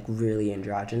like really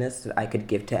androgynous that I could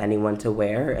give to anyone to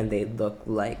wear and they look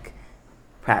like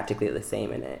practically the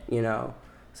same in it, you know?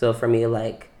 So for me,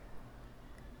 like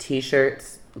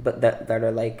t-shirts, but that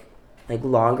are like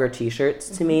longer t-shirts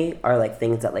to me are like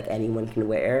things that like anyone can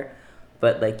wear,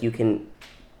 but like you can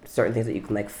certain things that you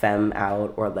can like femme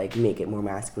out or like make it more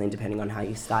masculine depending on how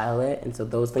you style it. And so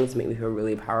those things make me feel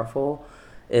really powerful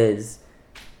is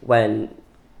when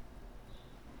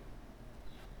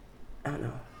I don't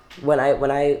know,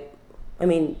 I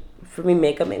mean, for me,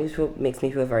 makeup makes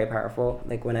me feel very powerful.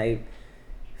 Like when I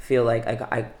feel like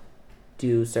I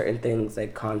do certain things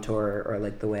like contour or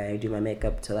like the way I do my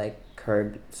makeup to like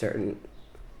curb certain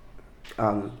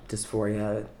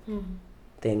dysphoria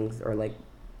things or like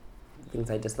things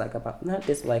I dislike about, not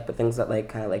dislike, but things that like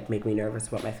kind of like make me nervous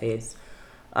about my face.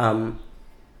 And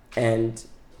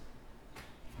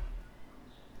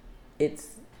it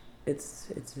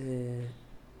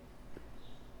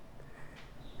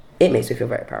makes me feel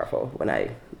very powerful when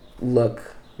I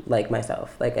look like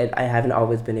myself. Like I haven't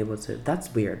always been able to,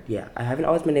 that's weird. Yeah. I haven't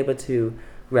always been able to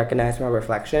recognize my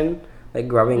reflection. Like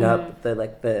growing up,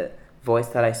 the voice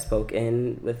that I spoke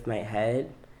in with my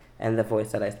head and the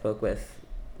voice that I spoke with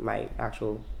my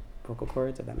actual vocal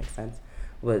cords, if that makes sense,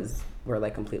 were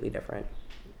like completely different.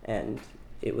 And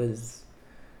it was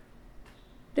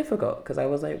difficult because I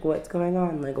was like, what's going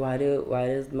on? Like, why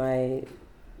does my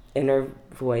inner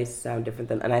voice sound different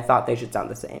than, and I thought they should sound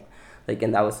the same. Like,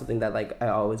 and that was something that like I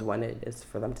always wanted, is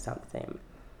for them to sound the same.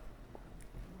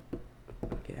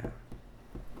 Yeah.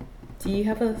 Do you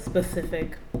have a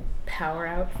specific power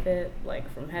outfit,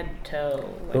 like from head to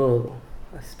toe? Like, oh,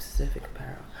 a specific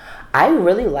power. I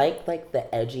really like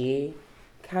the edgy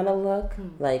kind of look.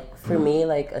 Like for me,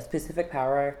 like a specific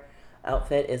power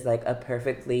outfit is like a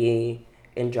perfectly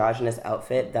androgynous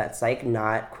outfit that's like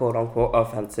not quote unquote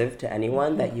offensive to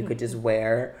anyone, that you could just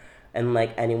wear and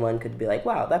like anyone could be like,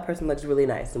 wow, that person looks really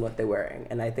nice in what they're wearing.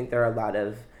 And I think there are a lot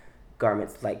of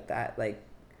garments like that, like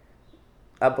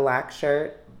a black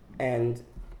shirt and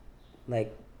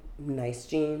like nice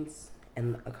jeans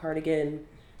and a cardigan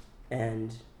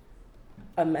and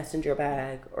a messenger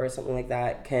bag or something like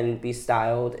that can be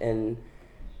styled and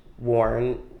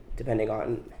worn depending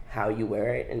on how you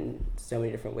wear it in so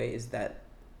many different ways that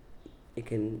it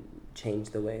can change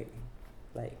the way,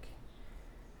 like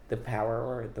the power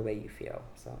or the way you feel.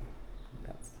 So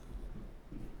that's.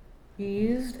 You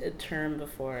used a term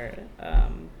before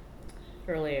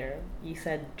earlier. You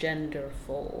said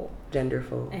genderful.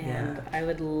 Genderful, and yeah. I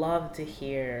would love to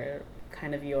hear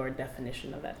kind of your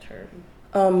definition of that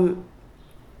term.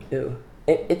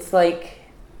 It's like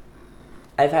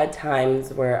I've had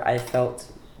times where I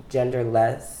felt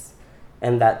genderless,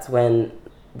 and that's when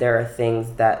there are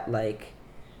things that like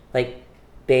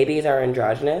babies are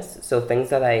androgynous, so things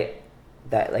that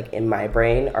like in my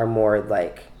brain are more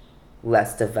like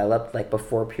less developed, like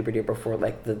before puberty, before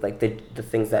like the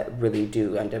things that really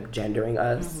do end up gendering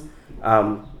us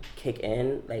kick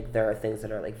in. Like there are things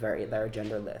that are like that are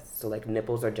genderless. So like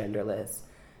nipples are genderless,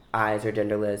 eyes are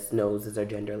genderless, noses are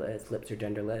genderless, lips are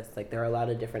genderless. Like there are a lot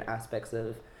of different aspects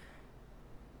of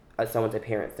someone's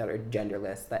appearance that are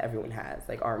genderless that everyone has.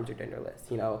 Like arms are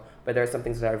genderless, you know. But there are some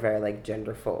things that are very like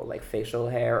genderful, like facial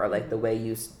hair or like the way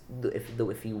you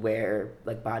if you wear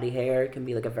like body hair can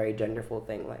be like a very genderful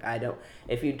thing. Like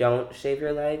if you don't shave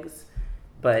your legs,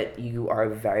 but you are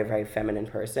a very very feminine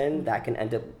person, that can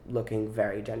end up looking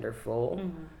very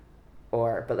genderful.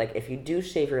 But like if you do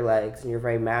shave your legs and you're a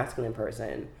very masculine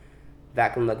person,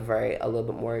 that can look a little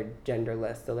bit more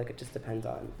genderless. So like it just depends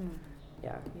on.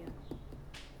 Yeah.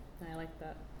 I like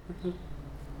that.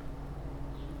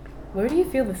 Where do you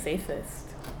feel the safest?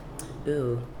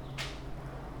 Ooh.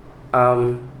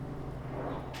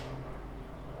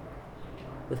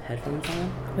 With headphones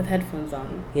on? With headphones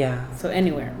on. Yeah. So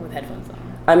anywhere with headphones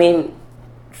on. I mean,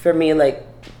 for me, like,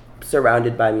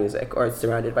 surrounded by music or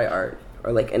surrounded by art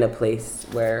or, like, in a place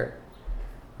where,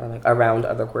 or, like, around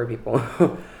other queer people.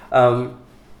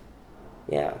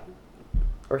 Yeah.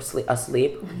 Or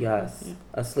asleep. Yes. Mm-hmm.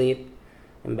 Asleep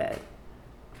in bed.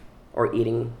 Or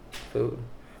eating food.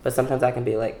 But sometimes that can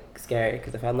be, like, scary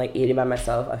because if I'm, like, eating by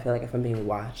myself, I feel like if I'm being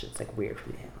watched, it's, like, weird for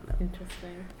me. I don't know.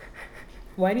 Interesting.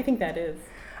 Why do you think that is?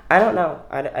 I don't know.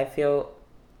 I feel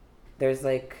there's,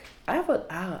 like, I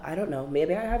don't know.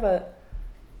 Maybe I don't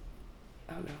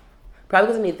know. Probably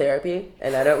because I need therapy,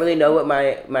 and I don't really know what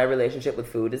my relationship with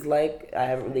food is like. I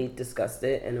haven't really discussed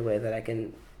it in a way that I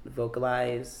can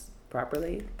vocalize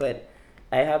properly, but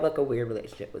I have, like, a weird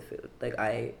relationship with food. Like,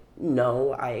 I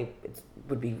know it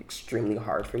would be extremely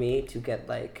hard for me to get,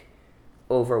 like,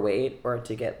 overweight or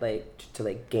to get, like, to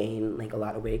like, gain, like, a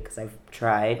lot of weight because I've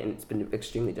tried, and it's been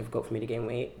extremely difficult for me to gain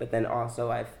weight. But then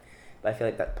also I feel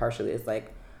like that partially is,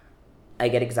 like, I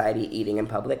get anxiety eating in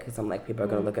public because I'm like, people are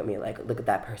going to look at me like, look at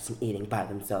that person eating by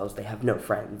themselves. They have no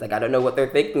friends. Like, I don't know what they're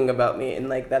thinking about me. And,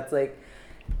 like, that's, like,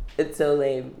 it's so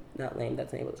lame. Not lame,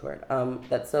 that's an English word.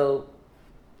 That's so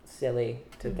silly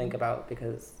to think about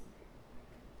because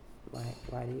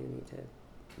why do you need to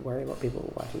worry about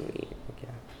people watching you eat? Like,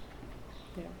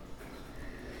 yeah.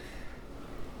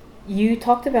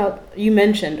 You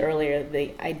mentioned earlier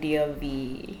the idea of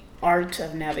the art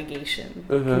of navigation.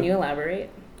 Mm-hmm. Can you elaborate?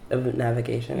 Of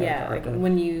navigation? Yeah, like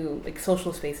when you, like,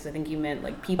 social spaces, I think you meant,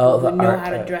 like, people who know how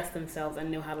to dress themselves and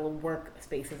know how to work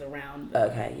spaces around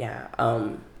them. Okay, yeah.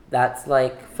 That's,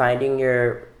 like, finding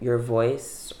your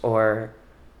voice or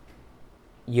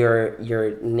your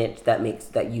niche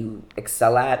that you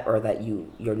excel at or that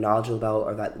you're knowledgeable about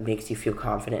or that makes you feel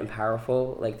confident and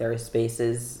powerful. Like, there are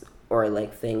spaces or,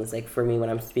 like, things, like, for me when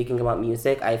I'm speaking about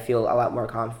music, I feel a lot more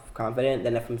confident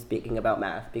than if I'm speaking about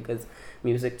math because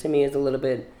music to me is a little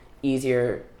bit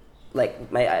easier.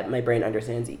 Like, my brain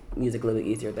understands music a little bit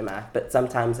easier than math, but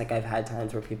sometimes, like, I've had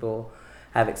times where people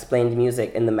have explained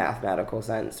music in the mathematical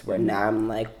sense where now I'm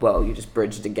like, well, you just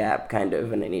bridged the gap kind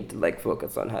of, and I need to, like,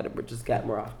 focus on how to bridge this gap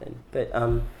more often. But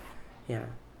yeah.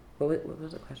 What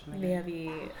was the question again? Yeah, the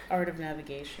art of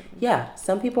navigation. Yeah,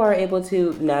 some people are able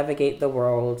to navigate the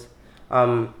world.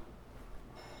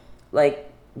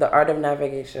 Like, the art of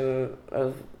navigation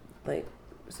of, like,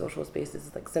 social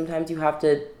spaces. Like, sometimes you have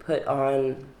to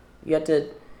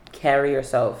carry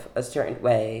yourself a certain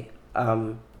way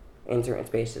in certain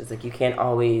spaces. Like, you can't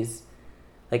always,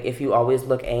 like, if you always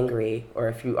look angry or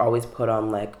if you always put on,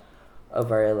 like, a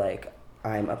very, like,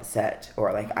 I'm upset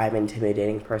or, like, I'm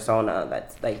intimidating persona,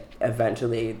 that's, like,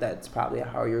 eventually that's probably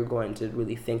how you're going to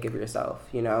really think of yourself,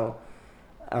 you know?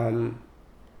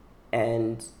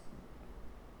 And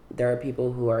there are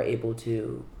people who are able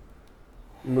to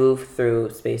move through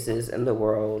spaces in the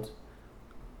world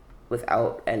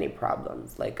without any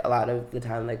problems. Like, a lot of the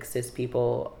time, like, cis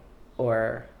people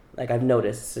or, like, I've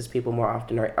noticed cis people more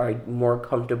often are more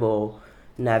comfortable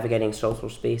navigating social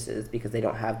spaces because they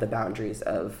don't have the boundaries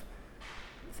of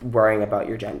worrying about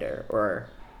your gender or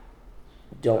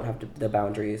don't have the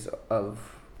boundaries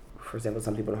of, for example,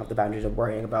 some people don't have the boundaries of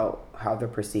worrying about how they're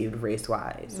perceived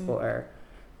race-wise or,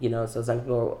 you know, so some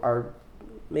people are,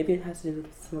 maybe it has to do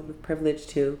with some of the privilege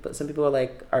too, but some people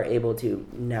are able to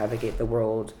navigate the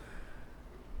world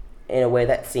in a way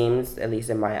that seems, at least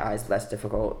in my eyes, less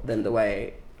difficult than the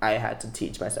way I had to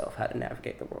teach myself how to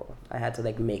navigate the world. I had to,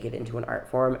 like, make it into an art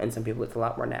form, and some people it's a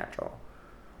lot more natural.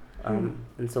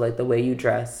 And so, like, the way you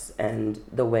dress and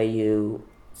the way you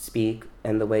speak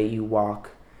and the way you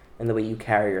walk and the way you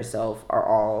carry yourself are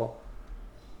all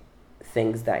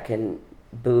things that can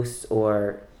boost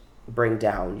or bring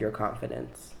down your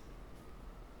confidence.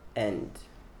 And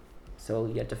so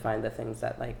you have to find the things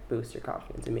that, like, boost your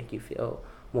confidence and make you feel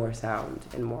more sound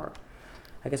and more,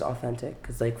 I guess, authentic.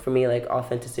 Because, like, for me, like,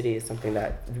 authenticity is something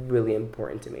that's really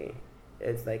important to me.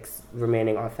 It's, like,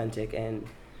 remaining authentic and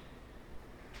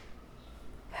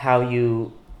how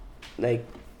you, like,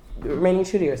 remaining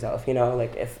true to yourself, you know?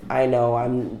 Like, if I know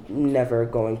I'm never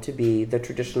going to be the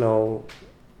traditional,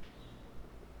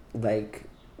 like,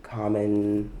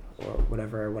 common or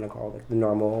whatever I want to call it, like, the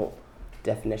normal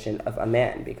definition of a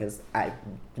man, because I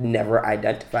never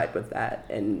identified with that,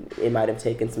 and it might have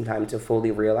taken some time to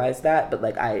fully realize that, but,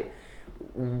 like,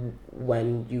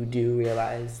 when you do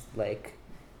realize, like,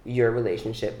 your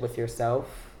relationship with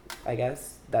yourself, I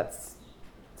guess that's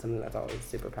something that's always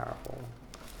super powerful,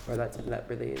 or that's something that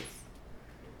really is,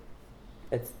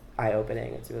 it's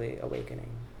eye-opening, it's really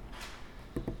awakening.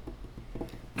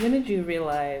 When did you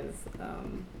realize,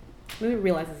 maybe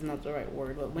realize is not the right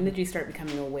word, but when did you start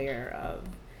becoming aware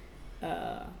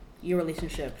of your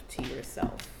relationship to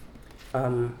yourself?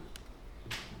 I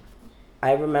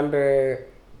remember,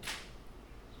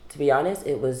 to be honest,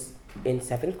 it was in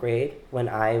 7th grade when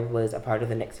I was a part of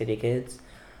the Next City Kids.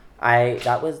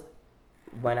 That was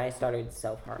when I started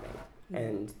self-harming. Mm-hmm.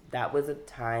 And that was a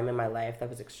time in my life that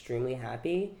was extremely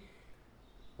happy,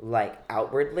 like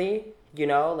outwardly, you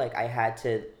know, like I had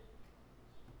to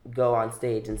go on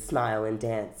stage and smile and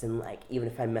dance and like even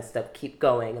if I messed up, keep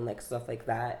going and like stuff like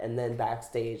that. And then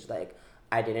backstage, like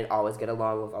I didn't always get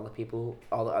along with all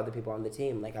the other people on the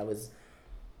team. Like I was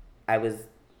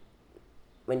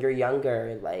when you're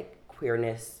younger, like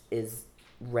queerness is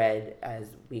read as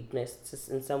weakness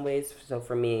in some ways. So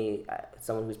for me,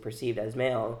 someone who's perceived as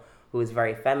male, who was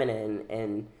very feminine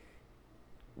and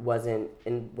wasn't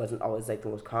always like the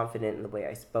most confident in the way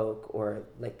I spoke or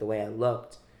like the way I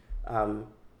looked,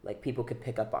 like people could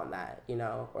pick up on that, you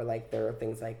know, or like there were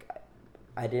things like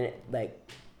I didn't like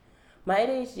my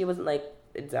ADHD wasn't like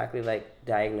exactly like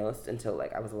diagnosed until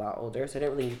like I was a lot older, so I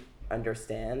didn't really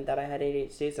understand that I had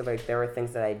ADHD. So like there were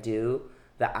things that I do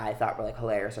that I thought were like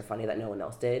hilarious or funny that no one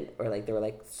else did, or like there were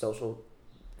like social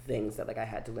things that like I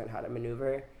had to learn how to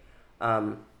maneuver,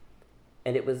 and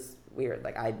it was weird.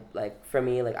 Like for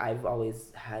me, like I've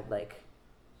always had like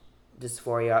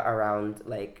dysphoria around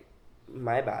like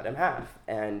my bottom half,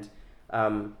 and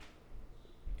I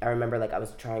remember like I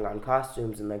was trying on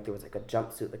costumes and like there was like a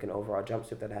jumpsuit, like an overall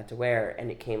jumpsuit that I had to wear,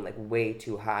 and it came like way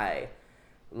too high,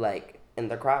 like in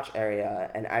the crotch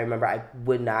area. And I remember I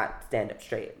would not stand up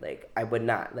straight. Like I would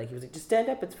not. Like he was like, just stand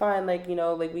up, it's fine. Like, you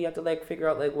know, like we have to like figure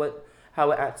out like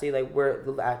how it actually like where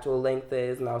the actual length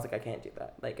is. And I was like, I can't do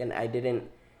that. Like, and I didn't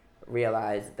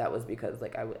realize that was because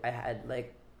like I had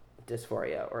like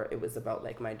dysphoria, or it was about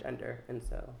like my gender. And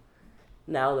so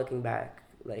now looking back,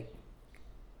 like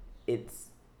it's,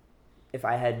 if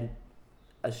I had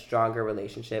a stronger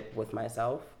relationship with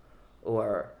myself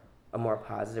or a more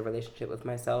positive relationship with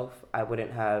myself, I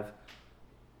wouldn't have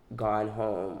gone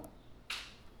home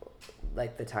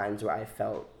like the times where I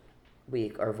felt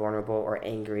weak or vulnerable or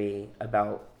angry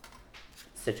about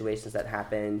situations that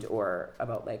happened, or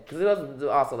about like, because it was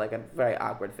also like a very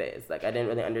awkward phase. Like I didn't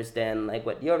really understand like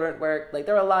what deodorant worked. Like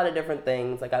there were a lot of different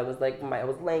things. Like I was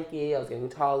lanky, I was getting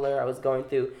taller, I was going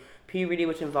through puberty,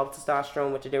 which involved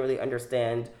testosterone, which I didn't really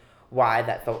understand why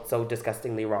that felt so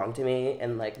disgustingly wrong to me.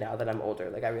 And like now that I'm older,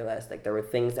 like I realized like there were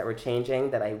things that were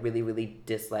changing that I really, really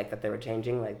disliked that they were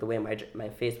changing. Like the way my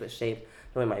face was shaped,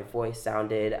 the way my voice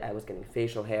sounded. I was getting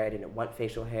facial hair. I didn't want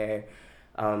facial hair.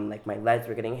 Like my legs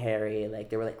were getting hairy. Like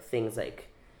there were like things like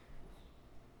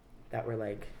that were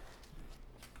like,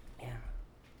 yeah.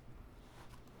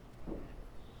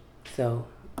 So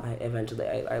I eventually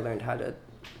learned how to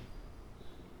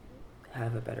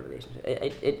have a better relationship.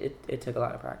 It took a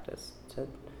lot of practice to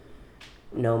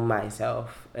know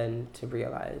myself and to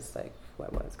realize like who I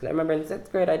was. Because I remember in 6th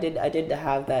grade I did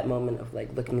have that moment of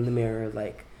like looking in the mirror,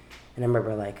 like, and I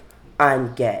remember like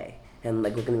I'm gay, and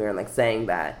like looking in the mirror and like saying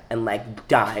that and like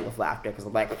dying of laughter because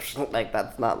I'm like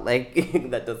that's not like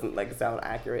that doesn't like sound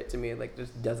accurate to me, like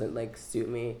just doesn't like suit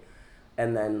me.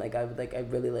 And then like I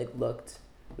really like looked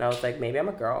and I was like, maybe I'm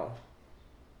a girl.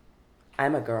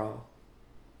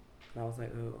 And I was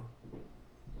like, ooh,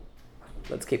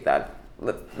 let's keep that.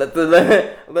 Let's put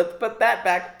that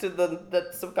back to the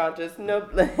subconscious.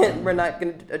 Nope, we're not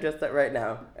going to address that right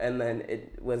now. And then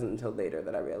it wasn't until later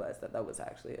that I realized that was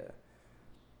actually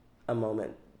a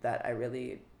moment that I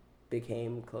really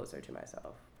became closer to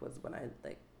myself, was when I,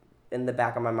 like, in the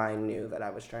back of my mind knew that I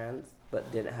was trans, but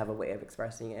didn't have a way of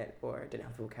expressing it, or didn't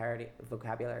have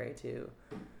vocabulary to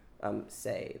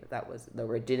say that was, the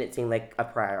word didn't seem like a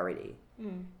priority.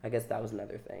 I guess that was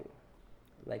another thing.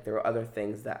 Like there were other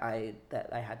things that I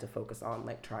had to focus on,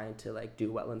 like trying to like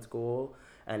do well in school.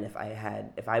 And if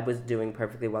I was doing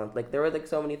perfectly well, like there were like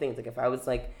so many things. Like if I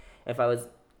was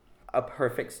a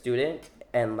perfect student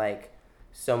and like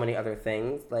so many other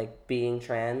things, like being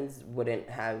trans wouldn't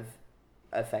have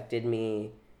affected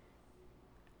me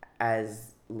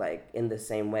as like in the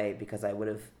same way, because I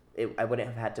wouldn't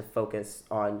have had to focus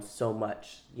on so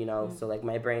much, you know? So like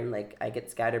my brain, like I get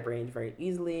scatterbrained very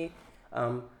easily.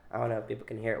 I don't know if people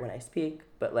can hear it when I speak,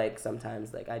 but like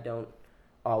sometimes like I don't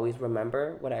always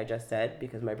remember what I just said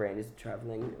because my brain is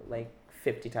traveling like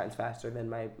 50 times faster than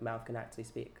my mouth can actually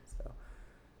speak. So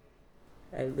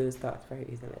I lose thoughts very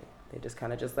easily. They just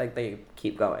kind of just like, they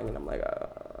keep going and I'm like,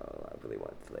 oh, I really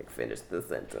want to like finish the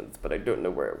sentence, but I don't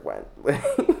know where it went.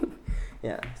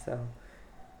 Yeah, so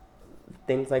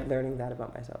things like learning that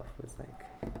about myself was like,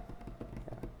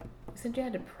 yeah. said you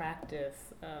had to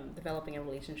practice developing a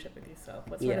relationship with yourself.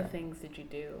 What sort of things did you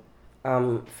do?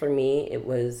 For me, it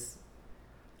was,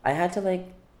 I had to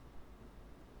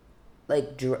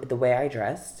the way I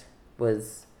dressed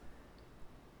was,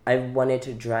 I wanted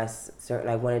to dress certain,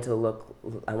 I wanted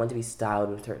to be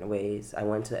styled in certain ways. I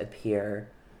wanted to appear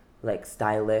like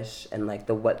stylish, and like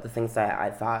the things that I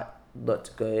thought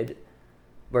looked good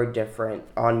were different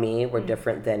on me, were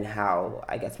different than how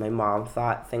I guess my mom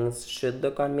thought things should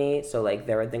look on me. So like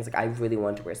there were things like I really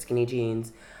wanted to wear skinny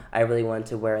jeans. I really wanted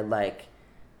to wear like,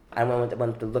 I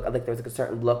wanted to look like there was like a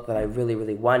certain look that I really,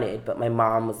 really wanted, but my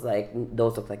mom was like,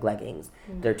 those look like leggings.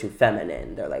 They're too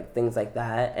feminine. They're like things like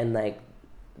that. And like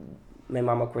my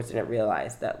mom of course didn't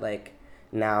realize that like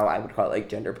now I would call it like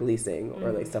gender policing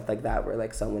or like stuff like that, where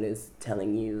like someone is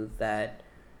telling you that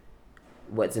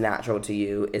what's natural to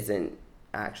you isn't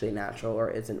actually natural or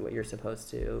isn't what you're supposed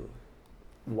to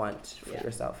want for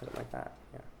yourself, or something like that.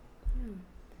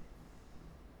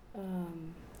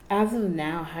 As of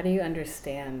now, how do you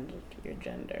understand your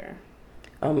gender?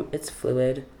 It's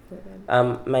fluid.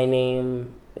 My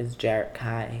name is Jarrett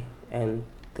Kai, and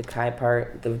the Kai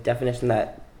part, the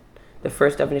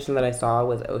first definition that I saw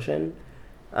was ocean,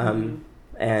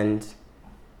 and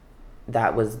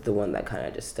that was the one that kind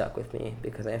of just stuck with me,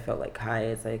 because I felt like Kai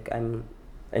is like, I'm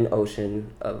an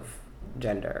ocean of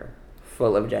gender,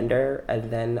 full of gender, and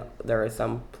then there are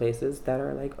some places that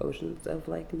are like oceans of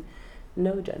like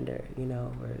no gender, you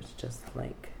know, where it's just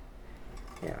like,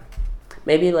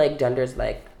 maybe like gender's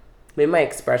like, maybe my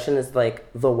expression is like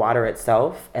the water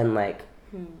itself, and like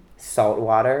salt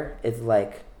water is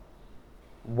like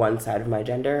one side of my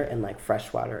gender, and like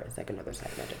fresh water is like another side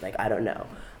of my gender. Like I don't know,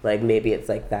 like maybe it's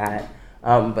like that,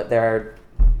 but there are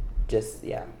just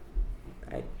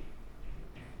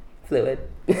fluid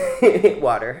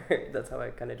water. That's how I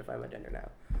kind of define my gender now.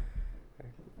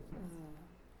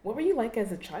 What were you like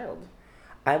as a child?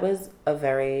 I was a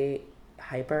very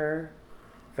hyper,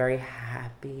 very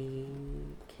happy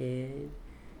kid.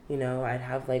 You know, I'd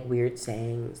have like weird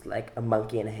sayings like a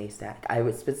monkey in a haystack. I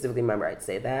would specifically remember I'd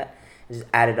say that and just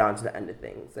add it on to the end of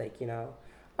things. Like, you know,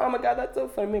 oh my God, that's so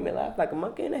funny, made me laugh, like a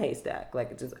monkey in a haystack.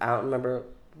 Like, it just, I don't remember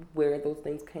where those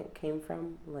things came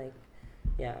from. Like,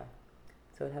 yeah.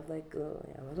 So I'd have like,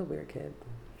 I was a weird kid.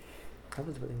 I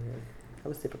was really weird. I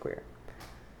was super queer.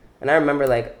 And I remember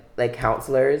like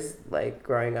counselors, like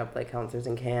growing up, like counselors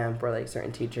in camp or like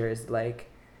certain teachers, like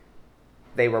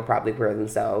they were probably queer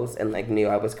themselves and like knew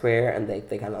I was queer, and they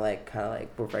kind of like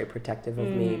were very protective of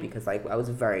me, because like I was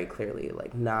very clearly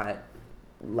like not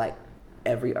like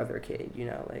every other kid, you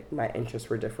know, like my interests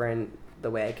were different,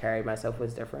 the way I carried myself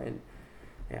was different.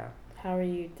 Yeah. How are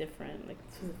you different, like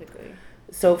specifically?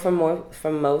 So from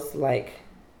most like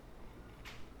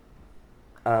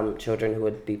children who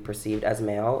would be perceived as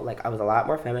male, like I was a lot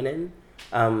more feminine.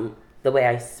 The way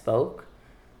I spoke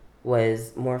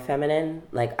was more feminine.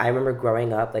 Like I remember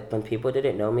growing up, like when people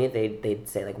didn't know me, they'd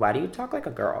say like, why do you talk like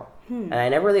a girl? And I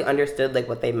never really understood like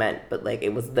what they meant, but like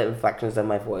it was the inflections of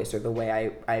my voice or the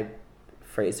way I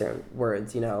phrase certain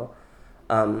words, you know.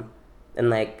 And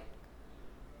like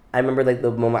I remember like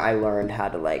the moment I learned how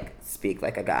to like speak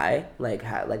like a guy, like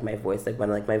how like my voice, like when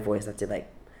like my voice had to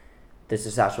like, the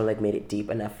testosterone like made it deep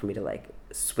enough for me to like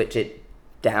switch it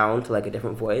down to like a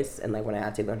different voice, and like when I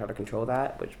actually learned how to control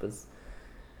that,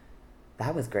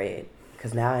 that was great,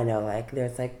 because now I know like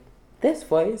there's like this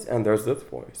voice and there's this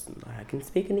voice, and I can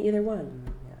speak in either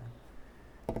one.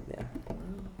 Yeah.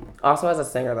 Also, as a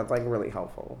singer, that's like really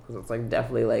helpful, because it's like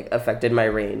definitely like affected my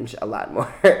range a lot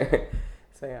more.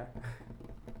 So yeah.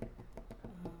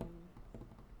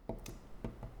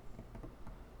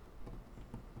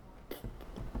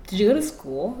 Did you go to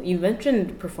school? You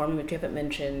mentioned performing, but you haven't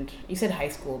mentioned, you said high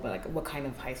school, but like what kind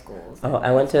of high schools? Oh,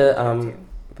 I went to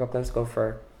Brooklyn School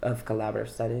of Collaborative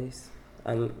Studies.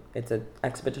 It's an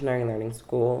expeditionary learning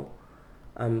school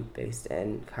based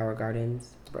in Howard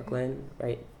Gardens, Brooklyn,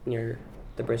 right near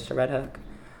the bridge to Red Hook.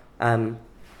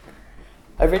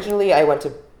 Originally, I went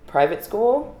to private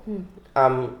school,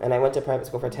 and I went to private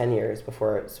school for 10 years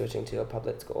before switching to a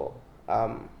public school.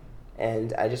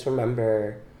 And I just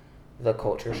remember the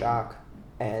culture shock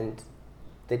and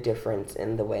the difference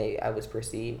in the way I was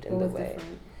perceived and the way.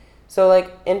 Different? So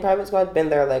like in private school, I'd been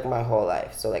there like my whole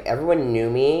life. So like everyone knew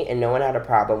me and no one had a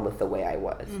problem with the way I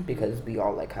was, because we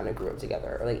all like kind of grew up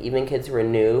together. Or, like even kids who were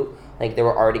new, like there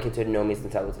were already kids who had known me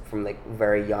since I was from like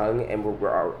very young, and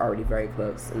we're already very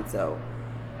close. And so,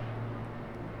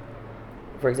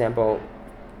 for example,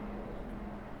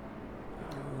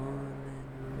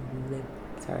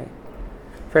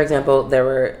 there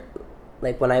were,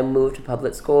 like when I moved to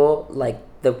public school,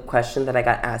 like the question that I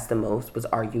got asked the most was,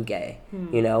 "Are you gay?"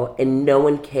 You know, and no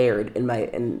one cared in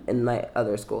my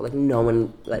other school. Like no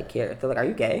one like cared. They're like, "Are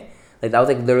you gay?" Like that was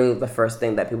like literally the first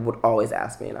thing that people would always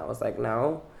ask me, and I was like,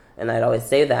 "No." And I'd always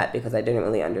say that because I didn't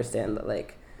really understand that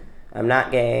like I'm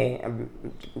not gay, I'm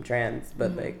trans,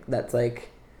 but like that's like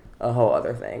a whole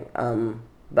other thing.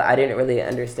 But I didn't really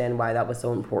understand why that was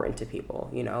so important to people,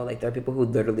 you know? Like, there are people who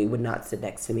literally would not sit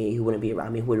next to me, who wouldn't be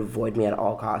around me, who would avoid me at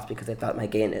all costs because they thought my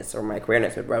gayness or my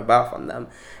queerness would rub off on them.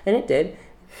 And it did.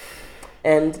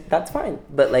 And that's fine.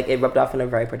 But, like, it rubbed off in a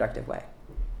very productive way.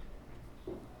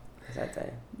 Is that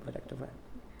a productive way?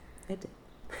 It did.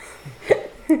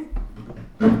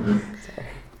 Sorry.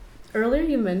 Earlier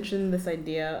you mentioned this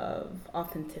idea of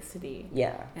authenticity.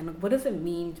 Yeah. And what does it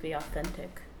mean to be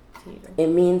authentic to you? It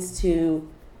means to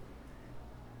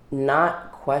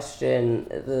not question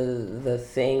the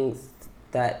things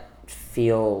that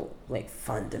feel like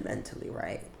fundamentally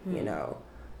right, you know?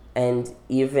 And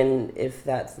even if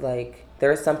that's like, there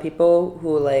are some people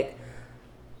who like,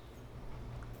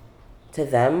 to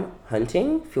them,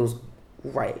 hunting feels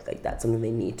right. Like that's something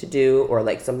they need to do, or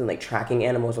like something like tracking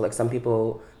animals, or like some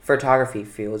people, photography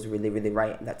feels really, really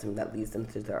right. And that's something that leads them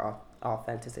to their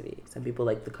authenticity. Some people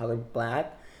like the color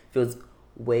black feels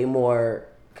way more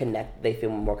they feel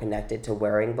more connected to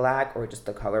wearing black or just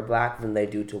the color black than they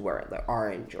do to wear like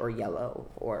orange or yellow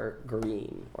or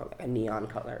green or like a neon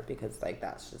color, because like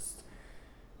that's just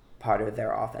part of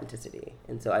their authenticity.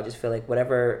 And so I just feel like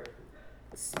whatever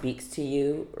speaks to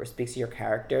you or speaks to your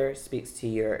character, speaks to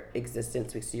your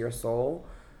existence, speaks to your soul,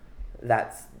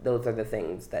 those are the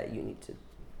things that you need to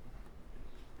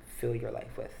fill your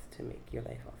life with to make your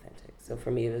life authentic. So for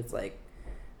me, it was like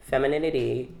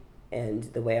femininity and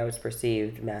the way I was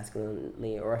perceived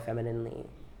masculinely or femininely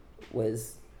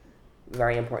was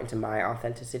very important to my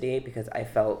authenticity, because I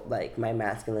felt like my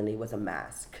masculinity was a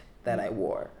mask that I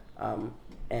wore.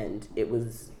 And it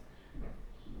was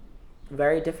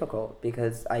very difficult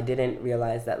because I didn't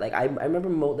realize that, like, I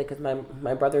remember because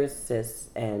my brother is cis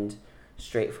and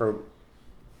straight for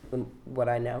what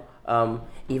I know.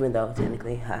 Even though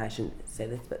technically, I shouldn't say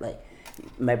this, but like,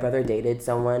 my brother dated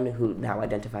someone who now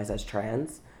identifies as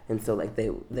trans. And so, like,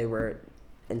 they were,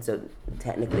 and so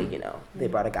technically, you know, they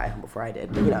brought a guy home before I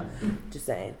did, but, you know, just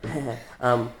saying.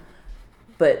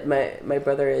 But my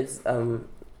brother is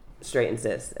straight and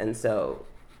cis, and so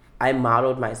I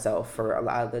modeled myself for a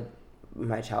lot of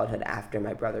my childhood after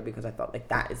my brother, because I felt like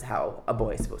that is how a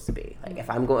boy is supposed to be. Like, if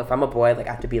I'm a boy, like,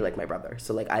 I have to be like my brother.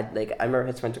 So, like, I remember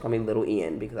his friends would call me Little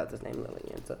Ian, because that's his name, Little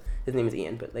Ian. So his name is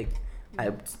Ian, but, like,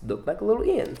 I look like a little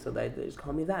Ian, so they just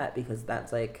call me that, because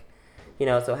that's, like, you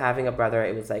know, so having a brother,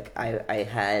 it was like I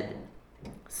had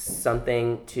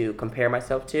something to compare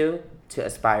myself to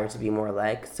aspire to be more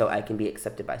like, so I can be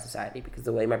accepted by society. Because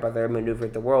the way my brother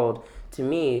maneuvered the world, to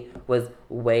me, was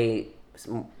way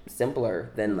simpler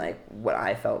than, like, what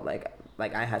I felt like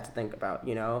I had to think about,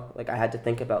 you know? Like, I had to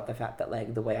think about the fact that,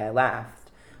 like, the way I laughed,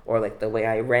 or, like, the way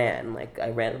I ran. Like, I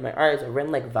ran with my arms, I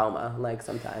ran like Velma, like,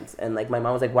 sometimes. And, like, my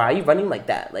mom was like, why are you running like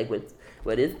that? Like,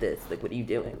 what is this? Like, what are you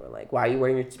doing? Or, like, why are you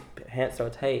wearing your pants so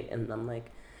tight? And I'm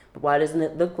like, but why doesn't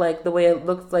it look like the way it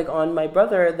looks like on my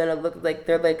brother? Then it looks like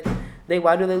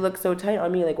why do they look so tight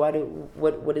on me? Like,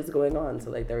 what is going on? So,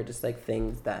 like, there were just, like,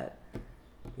 things that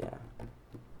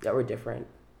were different.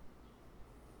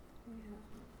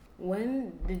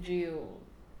 When did you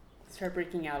start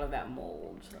breaking out of that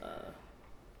mold?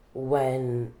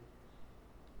 When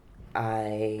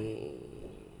I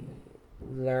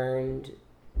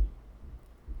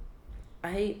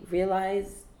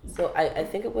realized, so I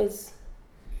think it was,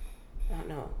 I don't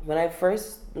know, when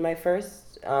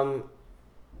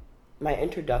my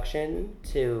introduction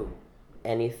to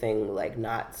anything like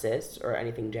not cis or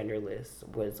anything genderless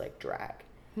was like drag,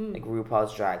 like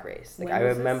RuPaul's Drag Race. Like, I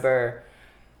remember,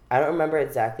 I don't remember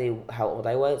exactly how old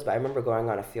I was, but I remember going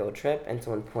on a field trip and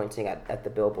someone pointing at the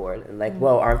billboard and like,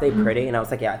 whoa, aren't they pretty? And I was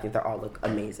like, yeah, I think they all look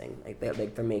amazing. Like, they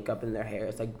like their makeup and their hair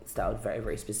is like styled very,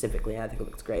 very specifically, and I think it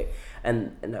looks great.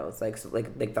 And I was like, so,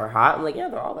 like they're hot. I'm like, yeah,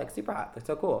 they're all like super hot. They're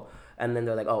so cool. And then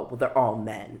they're like, oh, well, they're all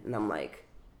men. And I'm like,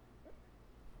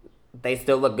 they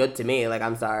still look good to me. Like,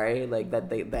 I'm sorry, like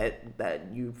that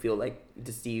you feel like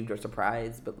deceived or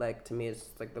surprised, but like, to me, it's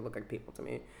just like they look like people to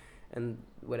me. And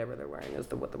whatever they're wearing is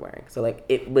what they're wearing. So, like,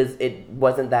 it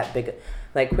wasn't that big.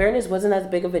 Like, queerness wasn't as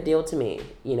big of a deal to me.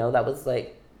 You know, that was,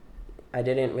 like, I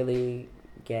didn't really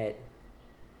get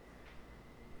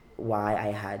why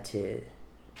I had to,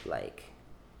 like,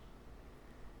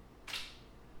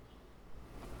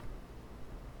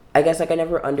 I guess, like, I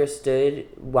never understood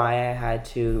why I had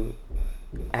to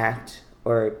act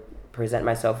or present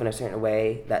myself in a certain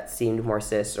way that seemed more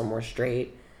cis or more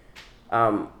straight.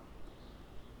 I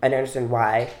didn't understand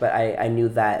why, but I knew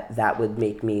that would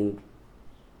make me,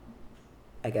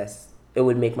 I guess, it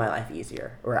would make my life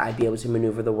easier, or I'd be able to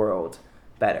maneuver the world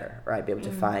better, or I'd be able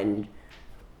to find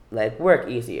like work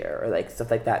easier, or like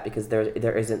stuff like that, because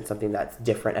there isn't something that's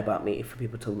different about me for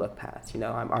people to look past. You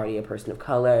know, I'm already a person of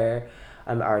color.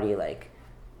 I'm already like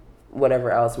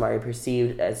whatever else. I'm already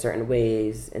perceived as certain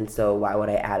ways, and so why would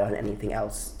I add on anything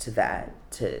else to that?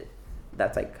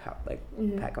 That's like how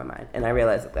back of my mind, and I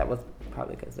realized that was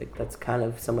probably because like that's kind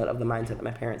of somewhat of the mindset that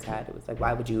my parents had. It was like,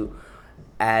 why would you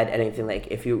add anything? Like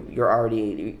if there are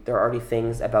already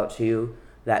things about you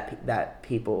that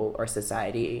people or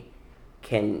society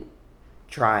can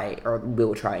try or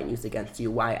will try and use against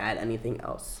you. Why add anything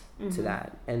else to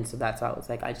that? And so that's why I was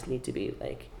like, I just need to be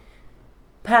like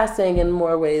passing in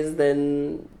more ways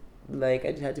than like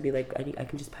I just had to be like I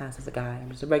can just pass as a guy.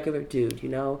 I'm just a regular dude, you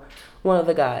know, one of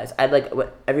the guys. I'd like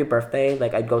every birthday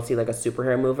like I'd go see like a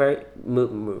superhero movie,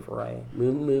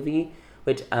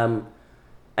 which I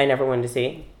never wanted to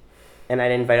see, and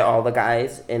I'd invite all the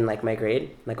guys in like my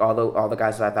grade, like all the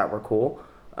guys that I thought were cool.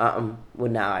 Well,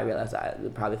 now I realize I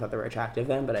probably thought they were attractive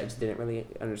then, but I just didn't really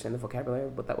understand the vocabulary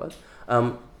of what that was.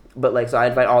 But like, so I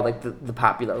invite all like the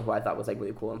popular who I thought was like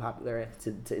really cool and popular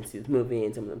to see this movie,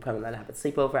 and some of them come and then have a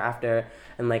sleepover after.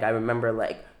 And like I remember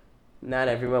like not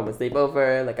everyone would sleep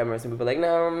over. Like I remember some people like,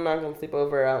 no, I'm not gonna sleep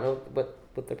over. I don't know what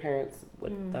their parents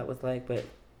that was like, but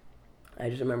I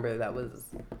just remember that was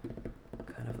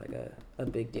kind of like a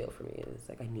big deal for me. It was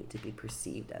like I need to be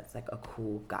perceived as like a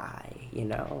cool guy, you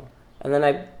know. And then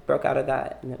I broke out of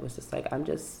that, and it was just like, I'm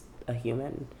just a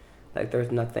human. Like,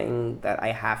 there's nothing that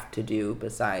I have to do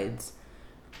besides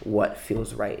what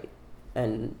feels right.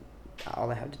 And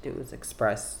all I have to do is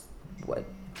express what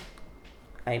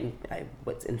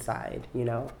what's inside, you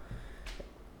know?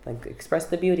 Like, express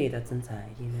the beauty that's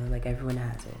inside, you know? Like, everyone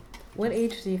has it. What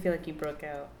age do you feel like you broke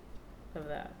out of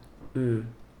that?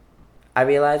 I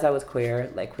realized I was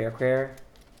queer, like queer,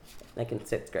 like in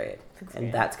 6th grade.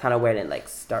 And that's kind of when it like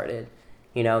started.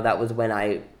 You know, that was when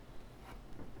I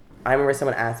remember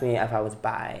someone asked me if I was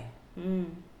bi.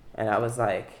 And I was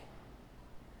like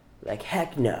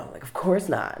heck no, like of course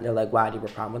not. And they're like, why, do you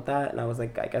have a problem with that? And I was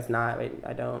like, I guess not.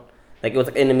 I don't. Like it was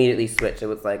like it immediately switched. It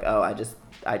was like, oh, I just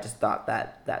thought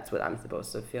that that's what I'm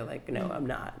supposed to feel like. No, I'm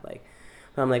not. Like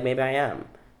I'm like, maybe I am.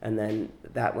 And then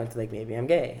that went to like, maybe I'm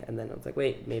gay. And then it was like,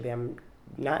 wait, maybe I'm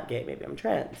not gay, maybe I'm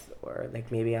trans, or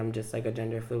like maybe I'm just like a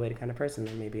gender fluid kind of person,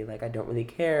 or maybe like I don't really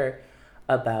care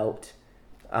about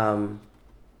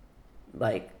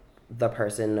like the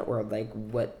person, or like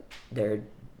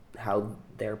how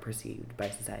they're perceived by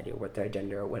society, or what their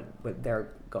gender, or what they're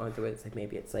going through. It's like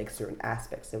maybe it's like certain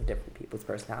aspects of different people's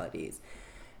personalities.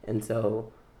 And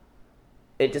so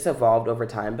it just evolved over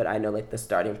time, but I know like the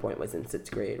starting point was in 6th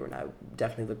grade when I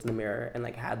definitely looked in the mirror and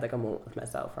like had like a moment with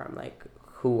myself where I'm like,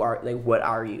 what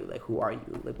are you? Like, who are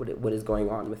you? Like, what is going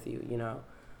on with you, you know?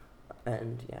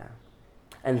 And, yeah.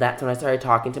 And that's when I started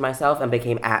talking to myself and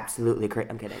became absolutely crazy.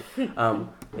 I'm kidding.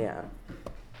 Yeah.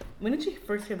 When did you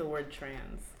first hear the word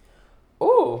trans?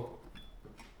 Ooh,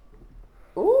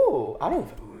 I don't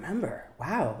even remember.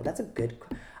 Wow, that's a good...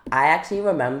 I actually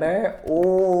remember,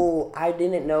 I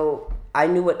didn't know... I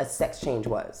knew what a sex change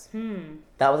was.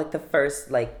 That was, like, the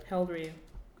first, like... How old were you?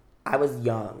 I was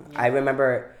young. Yeah. I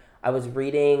remember... I was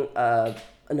reading, I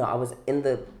was in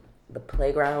the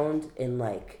playground in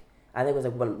like, I think it was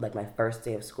like my first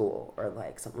day of school or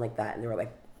like something like that. And there were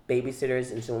like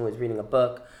babysitters and someone was reading a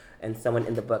book and someone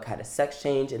in the book had a sex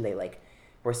change and they like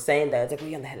were saying that. It's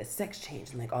like, they had a sex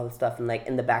change and like all this stuff. And like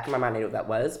in the back of my mind, I knew what that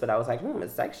was, but I was like, a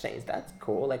sex change, that's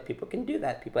cool. Like people can do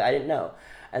that. I didn't know.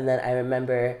 And then I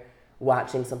remember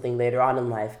watching something later on in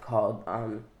life called,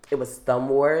 it was Thumb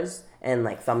Wars and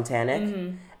like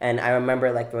Thumbtanic. And I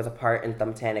remember like there was a part in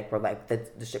Thumbtanic where like the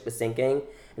ship was sinking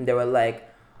and they were like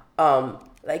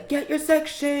get your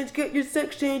sex change.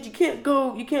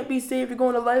 You can't be safe. You're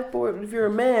going to lifeboat if you're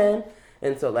a man.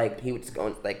 And so like he would just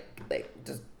go like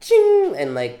just ching,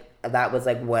 and like that was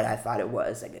like what I thought it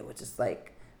was. Like it was just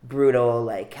like brutal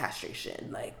like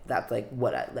castration. Like that's like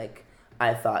what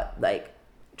I thought like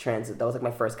trans. That was like my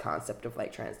first concept of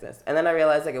like transness. And then I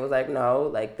realized like it was like no,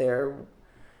 like they're...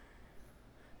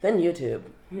 Then YouTube.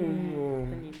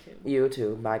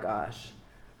 YouTube, my gosh.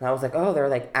 And I was like, oh, there are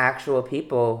like actual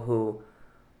people who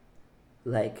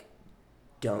like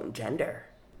don't gender.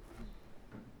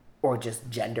 Or just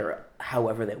gender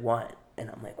however they want. And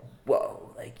I'm like,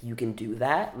 whoa, like you can do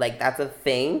that? Like that's a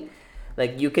thing?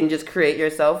 Like you can just create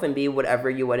yourself and be whatever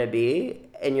you want to be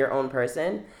in your own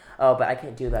person? oh, but I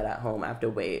can't do that at home. I have to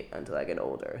wait until I get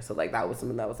older. So like that was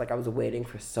something that was like I was waiting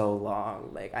for so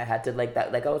long. Like I had to like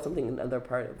that like something another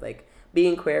part of like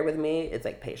being queer with me. It's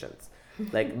like patience.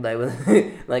 like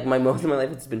like most of my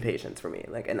life it's been patience for me.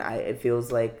 Like, and it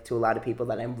feels like to a lot of people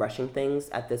that I'm rushing things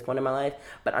at this point in my life,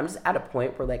 but I'm just at a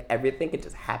point where like everything could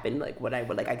just happen. Like what I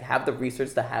would like, I have the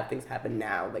research to have things happen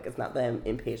now. Like it's not that I'm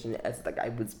impatient. It's like I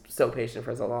was so patient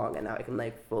for so long, and now I can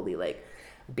like fully like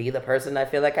be the person I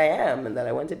feel like I am and that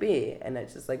I want to be, and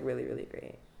it's just like really, really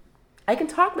great. I can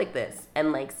talk like this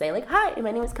and like say like, hi,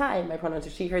 my name is Kai. My pronouns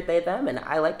are she, her, they, them, and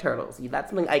I like turtles. That's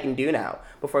something I can do now.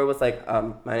 Before it was like,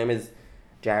 my name is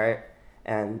Jarrett,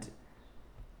 and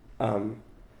I'm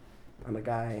a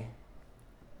guy.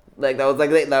 Like that was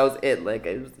it. Like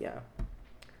it was, yeah.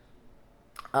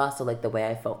 Also, like the way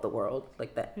I felt the world,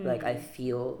 like that. Like I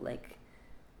feel like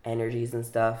energies and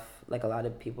stuff. Like a lot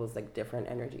of people's like different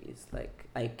energies. Like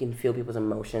I can feel people's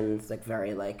emotions like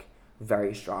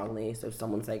very strongly. So if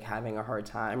someone's like having a hard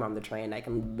time on the train, I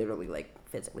can literally like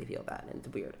physically feel that, and it's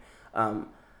weird.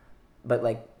 But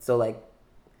like so like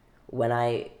when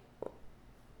I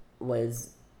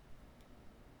was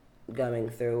going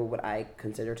through what I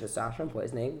consider testosterone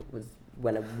poisoning was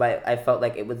when I felt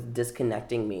like it was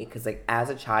disconnecting me, because like as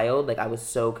a child, like I was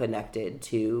so connected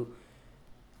to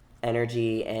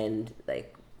energy and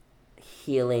like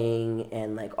healing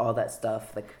and like all that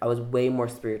stuff. Like I was way more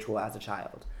spiritual as a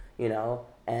child, you know,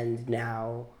 and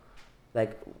now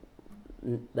like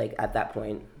at that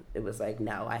point it was like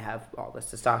now I have all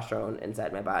this testosterone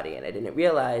inside my body, and I didn't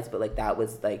realize, but like that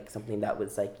was like something that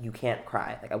was like, you can't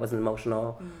cry. Like I wasn't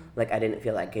emotional. Like I didn't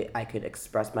feel like I could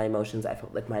express my emotions. I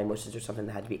felt like my emotions were something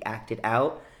that had to be acted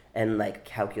out and like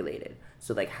calculated.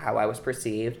 So like how I was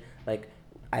perceived, like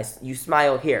you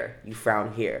smile here, you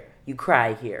frown here, you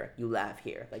cry here, you laugh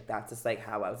here. Like that's just like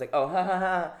how I was like, oh ha ha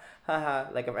ha ha ha.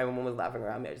 Like if everyone was laughing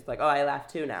around me, I was just like, oh, I laugh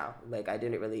too now. Like I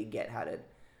didn't really get how to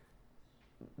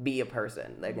be a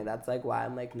person. Like, and that's like why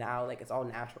I'm like now like it's all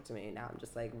natural to me. Now I'm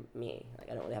just like me. Like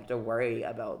I don't really have to worry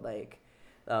about like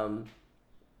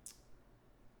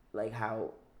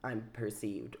how I'm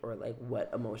perceived or like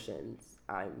what emotions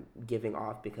I'm giving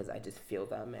off, because I just feel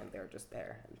them and they're just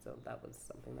there. And so that was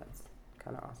something that's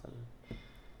kind of awesome.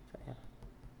 So yeah.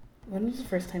 When was the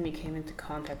first time you came into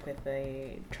contact with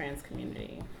the trans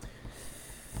community?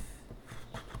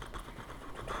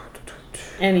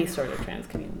 Any sort of trans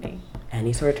community.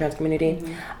 Any sort of trans community?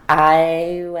 Mm-hmm.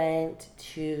 I went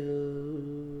to...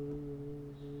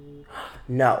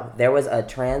 No, there was a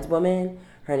trans woman.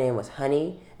 Her name was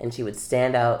Honey, and she would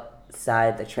stand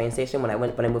outside the train station. When I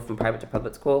moved from private to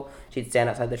public school, she'd stand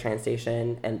outside the train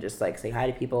station and just like say hi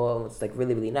to people. And it was like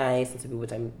really, really nice. And some people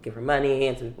would give her money,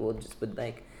 and some people just would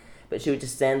like... But she would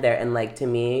just stand there, and like to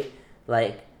me,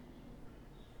 like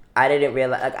I didn't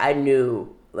realize, like I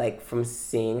knew like from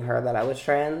seeing her that I was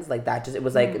trans. Like that just, it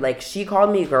was like she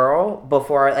called me girl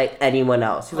before like anyone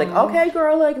else. She was like, okay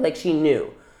girl, like she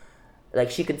knew. Like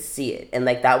she could see it. And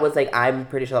like that was like, I'm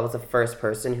pretty sure that was the first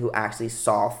person who actually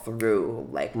saw through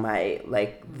like my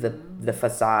like the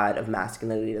facade of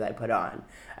masculinity that I put on.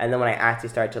 And then when I actually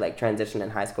started to like transition in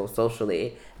high school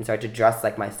socially and started to dress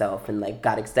like myself and like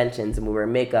got extensions and we were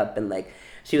makeup, and like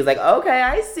she was like, okay,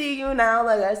 I see you now.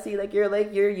 Like I see like you're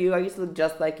you. I used to look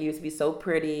just like you. You used to be so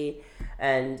pretty.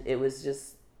 And it was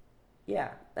just,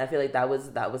 yeah. I feel like that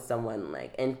was someone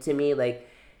like, and to me like,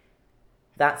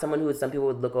 that's someone who some people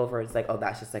would look over. It's like, oh,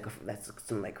 that's just like that's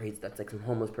some like crazy. That's like some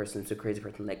homeless person, some crazy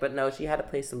person. Like, but no, she had a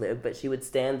place to live. But she would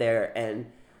stand there and,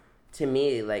 to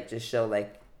me, like just show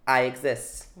like I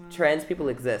exist. Wow. Trans people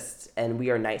exist, and we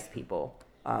are nice people.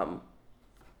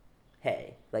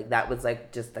 Hey, like that was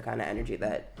like just the kind of energy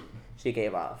that she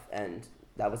gave off, and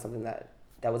that was something that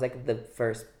was like the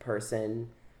first person,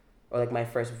 or like my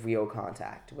first real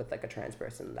contact with like a trans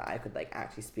person that I could like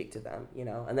actually speak to them, you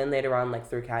know. And then later on, like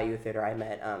through Cat Youth Theater, I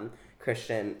met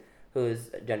Christian, who's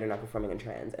gender non-conforming and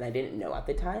trans, and I didn't know at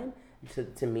the time.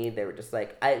 To me, they were just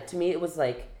like to me it was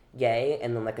like gay,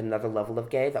 and then like another level of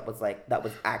gay that was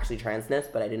actually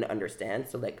transness, but I didn't understand.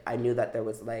 So like I knew that there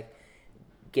was like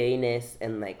gayness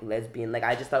and like lesbian. Like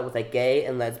I just thought it was like gay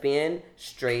and lesbian,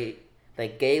 straight,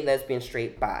 like gay, lesbian,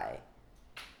 straight, bi,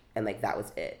 and like that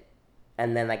was it.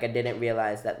 And then, like, I didn't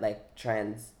realize that, like,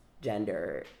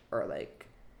 transgender or, like,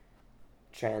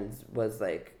 trans was,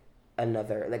 like,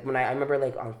 another... Like, when I remember,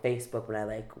 like, on Facebook, when I,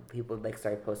 like, people, like,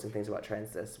 started posting things about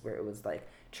transness, where it was, like,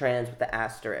 trans with the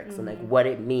asterisk and, like, what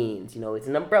it means. You know, it's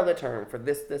an umbrella term for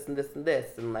this, this, and this, and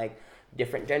this, and, like,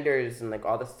 different genders and, like,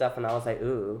 all this stuff. And I was like,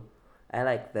 ooh, I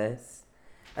like this.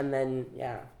 And then,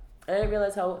 yeah. I didn't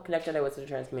realize how connected I was to the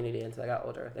trans community until I got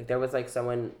older. Like, there was, like,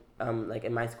 someone... like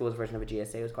in my school's version of a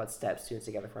GSA, it was called STEP, Students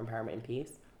Together for Empowerment and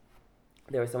Peace.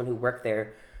 There was someone who worked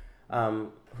there,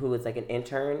 who was like an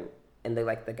intern in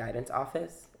the guidance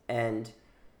office, and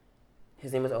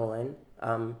his name was Olin.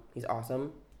 He's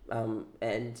awesome,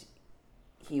 and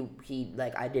he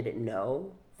like, I didn't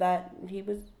know that he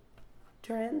was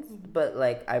trans, but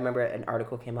like I remember an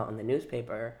article came out in the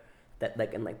newspaper that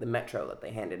like in like the Metro that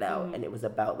they handed out, and it was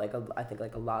about like I think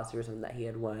like a lawsuit or something that he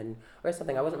had won or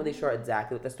something. I wasn't really sure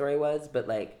exactly what the story was, but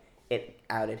like it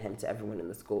outed him to everyone in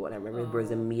the school. And I remember there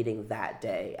was a meeting that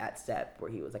day at STEP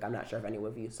where he was like, I'm not sure if any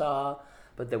of you saw,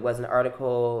 but there was an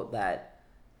article that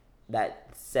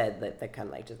said that kind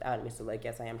of like just outed me. So like,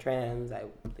 yes, I am trans. I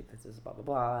think this is blah blah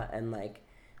blah, and like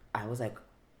I was like,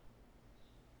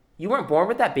 you weren't born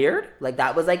with that beard? Like,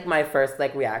 that was, like, my first,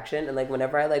 like, reaction. And, like,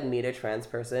 whenever I, like, meet a trans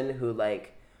person who,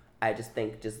 like, I just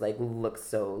think just, like, looks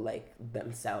so, like,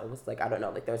 themselves. Like, I don't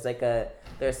know. Like, there's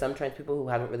some trans people who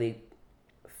haven't really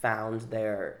found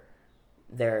haven't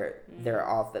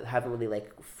really,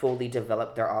 like, fully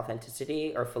developed their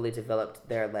authenticity or fully developed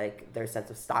their sense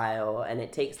of style. And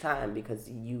it takes time because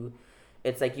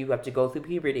it's, like, you have to go through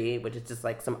puberty, which is just,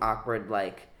 like, some awkward,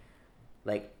 like,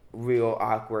 real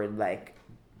awkward, like,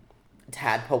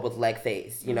 tadpole with leg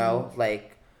face, you know,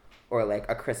 like, or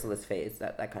like a chrysalis face,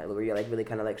 that kind of where you're like really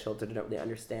kind of like sheltered and don't really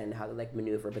understand how to like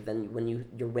maneuver. But then when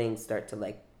your wings start to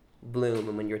like bloom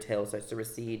and when your tail starts to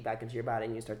recede back into your body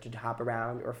and you start to hop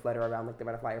around or flutter around like the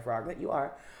butterfly or frog that you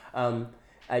are,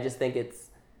 I just think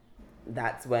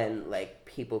that's when like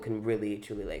people can really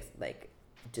truly like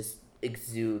just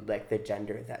exude like the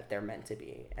gender that they're meant to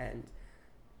be. And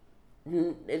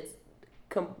it's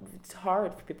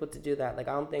hard for people to do that. Like,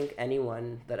 I don't think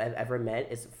anyone that I've ever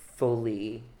met is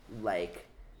fully, like,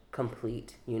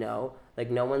 complete, you know?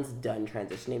 Like, no one's done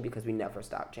transitioning because we never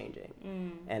stop changing.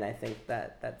 And I think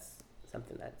that's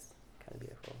something that's kind of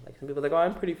beautiful. Like, some people are like, oh,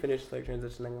 I'm pretty finished, like,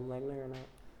 transitioning. I'm like, no, you're not.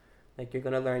 Like, you're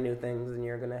going to learn new things and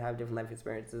you're going to have different life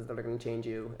experiences that are going to change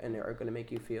you and are going to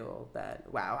make you feel that,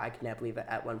 wow, I cannot believe that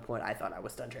at one point I thought I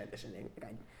was done transitioning. Like,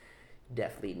 I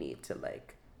definitely need to,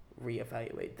 like,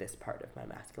 reevaluate this part of my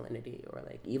masculinity, or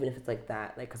like even if it's like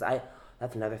that, like, because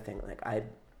that's another thing, like I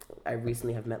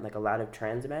recently have met like a lot of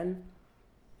trans men,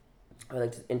 or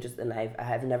like and I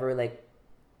have never like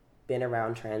been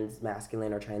around trans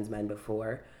masculine or trans men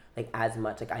before, like as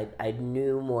much. Like I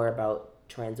knew more about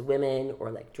trans women or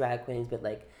like drag queens, but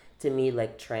like to me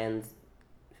like trans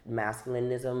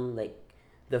masculinism, like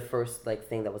the first like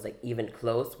thing that was like even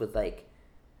close was like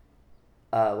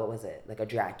what was it, like a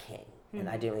drag king. And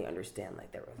I didn't really understand,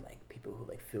 like, there were, like, people who,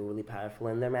 like, feel really powerful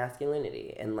in their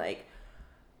masculinity. And, like,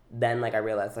 then, like, I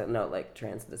realized, like, no, like,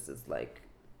 trans, this is, like,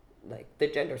 the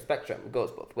gender spectrum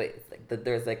goes both ways. Like,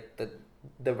 there's, like,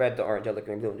 the red, the orange, yellow,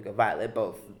 green, blue, indigo, violet,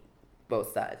 both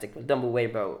sides. Like, double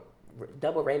rainbows,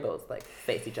 like,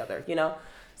 face each other, you know?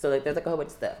 So, like, there's, like, a whole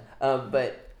bunch of stuff.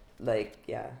 But, like,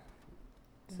 yeah.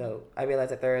 So, I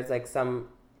realized that there is, like, some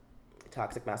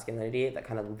toxic masculinity that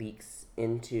kind of leaks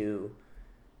into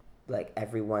like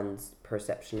everyone's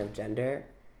perception of gender,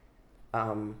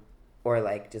 or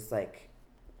like just like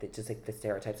the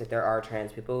stereotypes. Like there are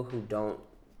trans people who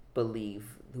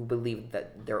believe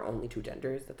that there are only two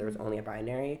genders, that there's only a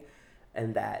binary,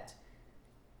 and that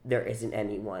there isn't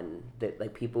anyone, that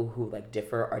like people who like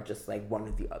differ are just like one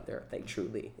or the other, like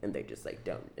truly, and they just like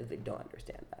don't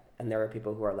understand that. And there are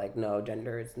people who are like, no,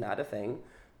 gender is not a thing,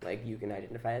 like you can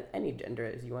identify as any gender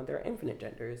as you want. There are infinite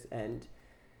genders. And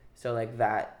so like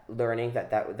that learning that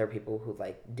there are people who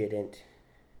like didn't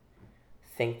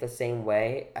think the same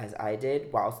way as I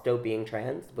did while still being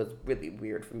trans was really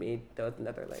weird for me. That was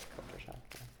another like culture shock.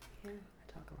 Yeah,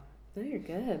 I talk a lot. No, you're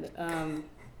good.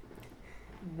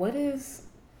 What is?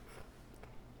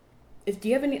 Do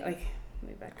you have any like? Let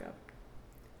me back up.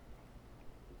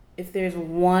 If there's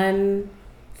one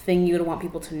thing you would want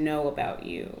people to know about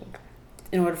you,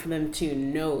 in order for them to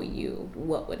know you,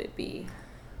 what would it be?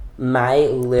 My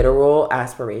literal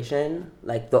aspiration,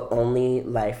 like the only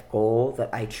life goal that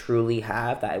I truly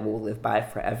have, that I will live by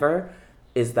forever,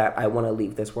 is that I want to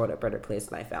leave this world a better place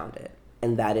than I found it.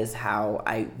 And that is how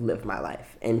I live my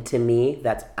life. And to me,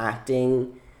 that's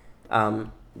acting,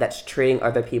 that's treating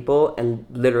other people and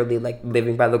literally like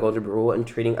living by the golden rule and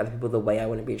treating other people the way I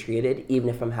want to be treated. Even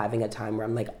if I'm having a time where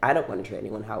I'm like, I don't want to treat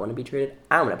anyone how I want to be treated,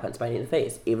 I want to punch somebody in the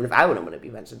face, even if I wouldn't want to be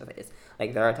punched in the face.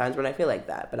 Like there are times when I feel like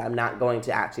that, but I'm not going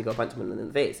to actually go punch someone in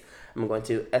the face. I'm going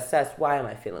to assess, why am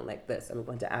I feeling like this? I'm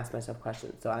going to ask myself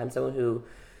questions. So I'm someone who,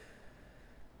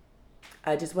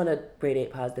 I just want to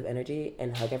radiate positive energy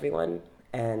and hug everyone.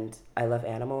 And I love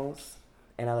animals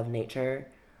and I love nature.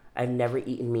 I've never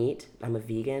eaten meat. I'm a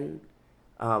vegan.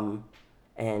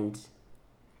 And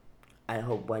I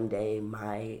hope one day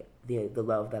the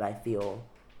love that I feel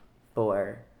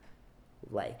for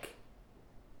like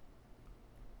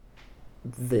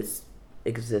this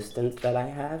existence that I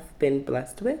have been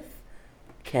blessed with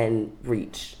can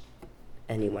reach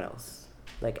anyone else,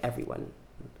 like everyone,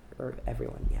 or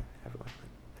everyone, yeah, everyone.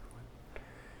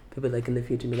 People like in the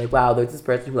future be like, wow, there's this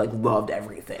person who like loved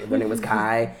everything. Their name was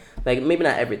Kai. Like maybe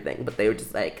not everything, but they were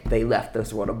just like they left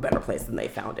this world a better place than they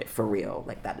found it for real.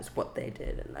 Like that is what they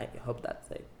did, and I hope that's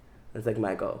like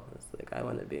my goal. It's like I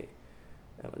want to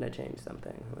change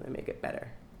something. I want to make it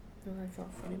better. Oh, that's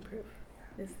awesome. Improve.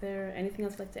 Is there anything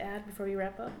else you'd like to add before we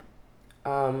wrap up?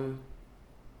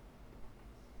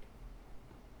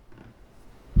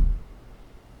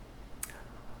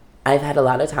 I've had a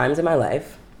lot of times in my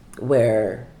life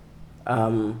where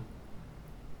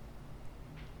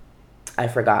I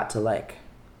forgot to like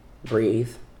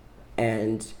breathe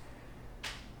and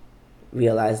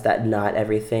realize that not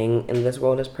everything in this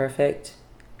world is perfect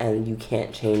and you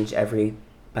can't change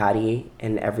everybody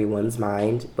and everyone's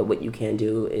mind, but what you can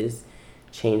do is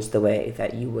change the way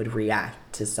that you would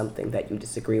react to something that you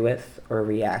disagree with or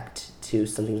react to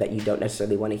something that you don't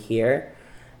necessarily want to hear,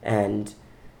 and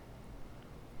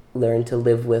learn to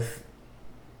live with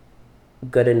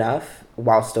good enough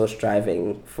while still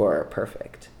striving for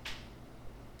perfect.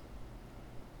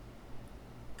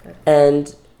 Good.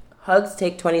 And hugs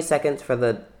take 20 seconds for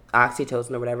the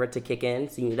oxytocin or whatever to kick in,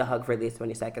 so you need to hug for at least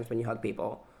 20 seconds when you hug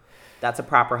people. That's a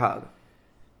proper hug.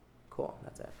 Cool,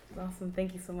 that's it. Awesome,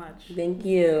 thank you so much. Thank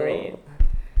you. Great.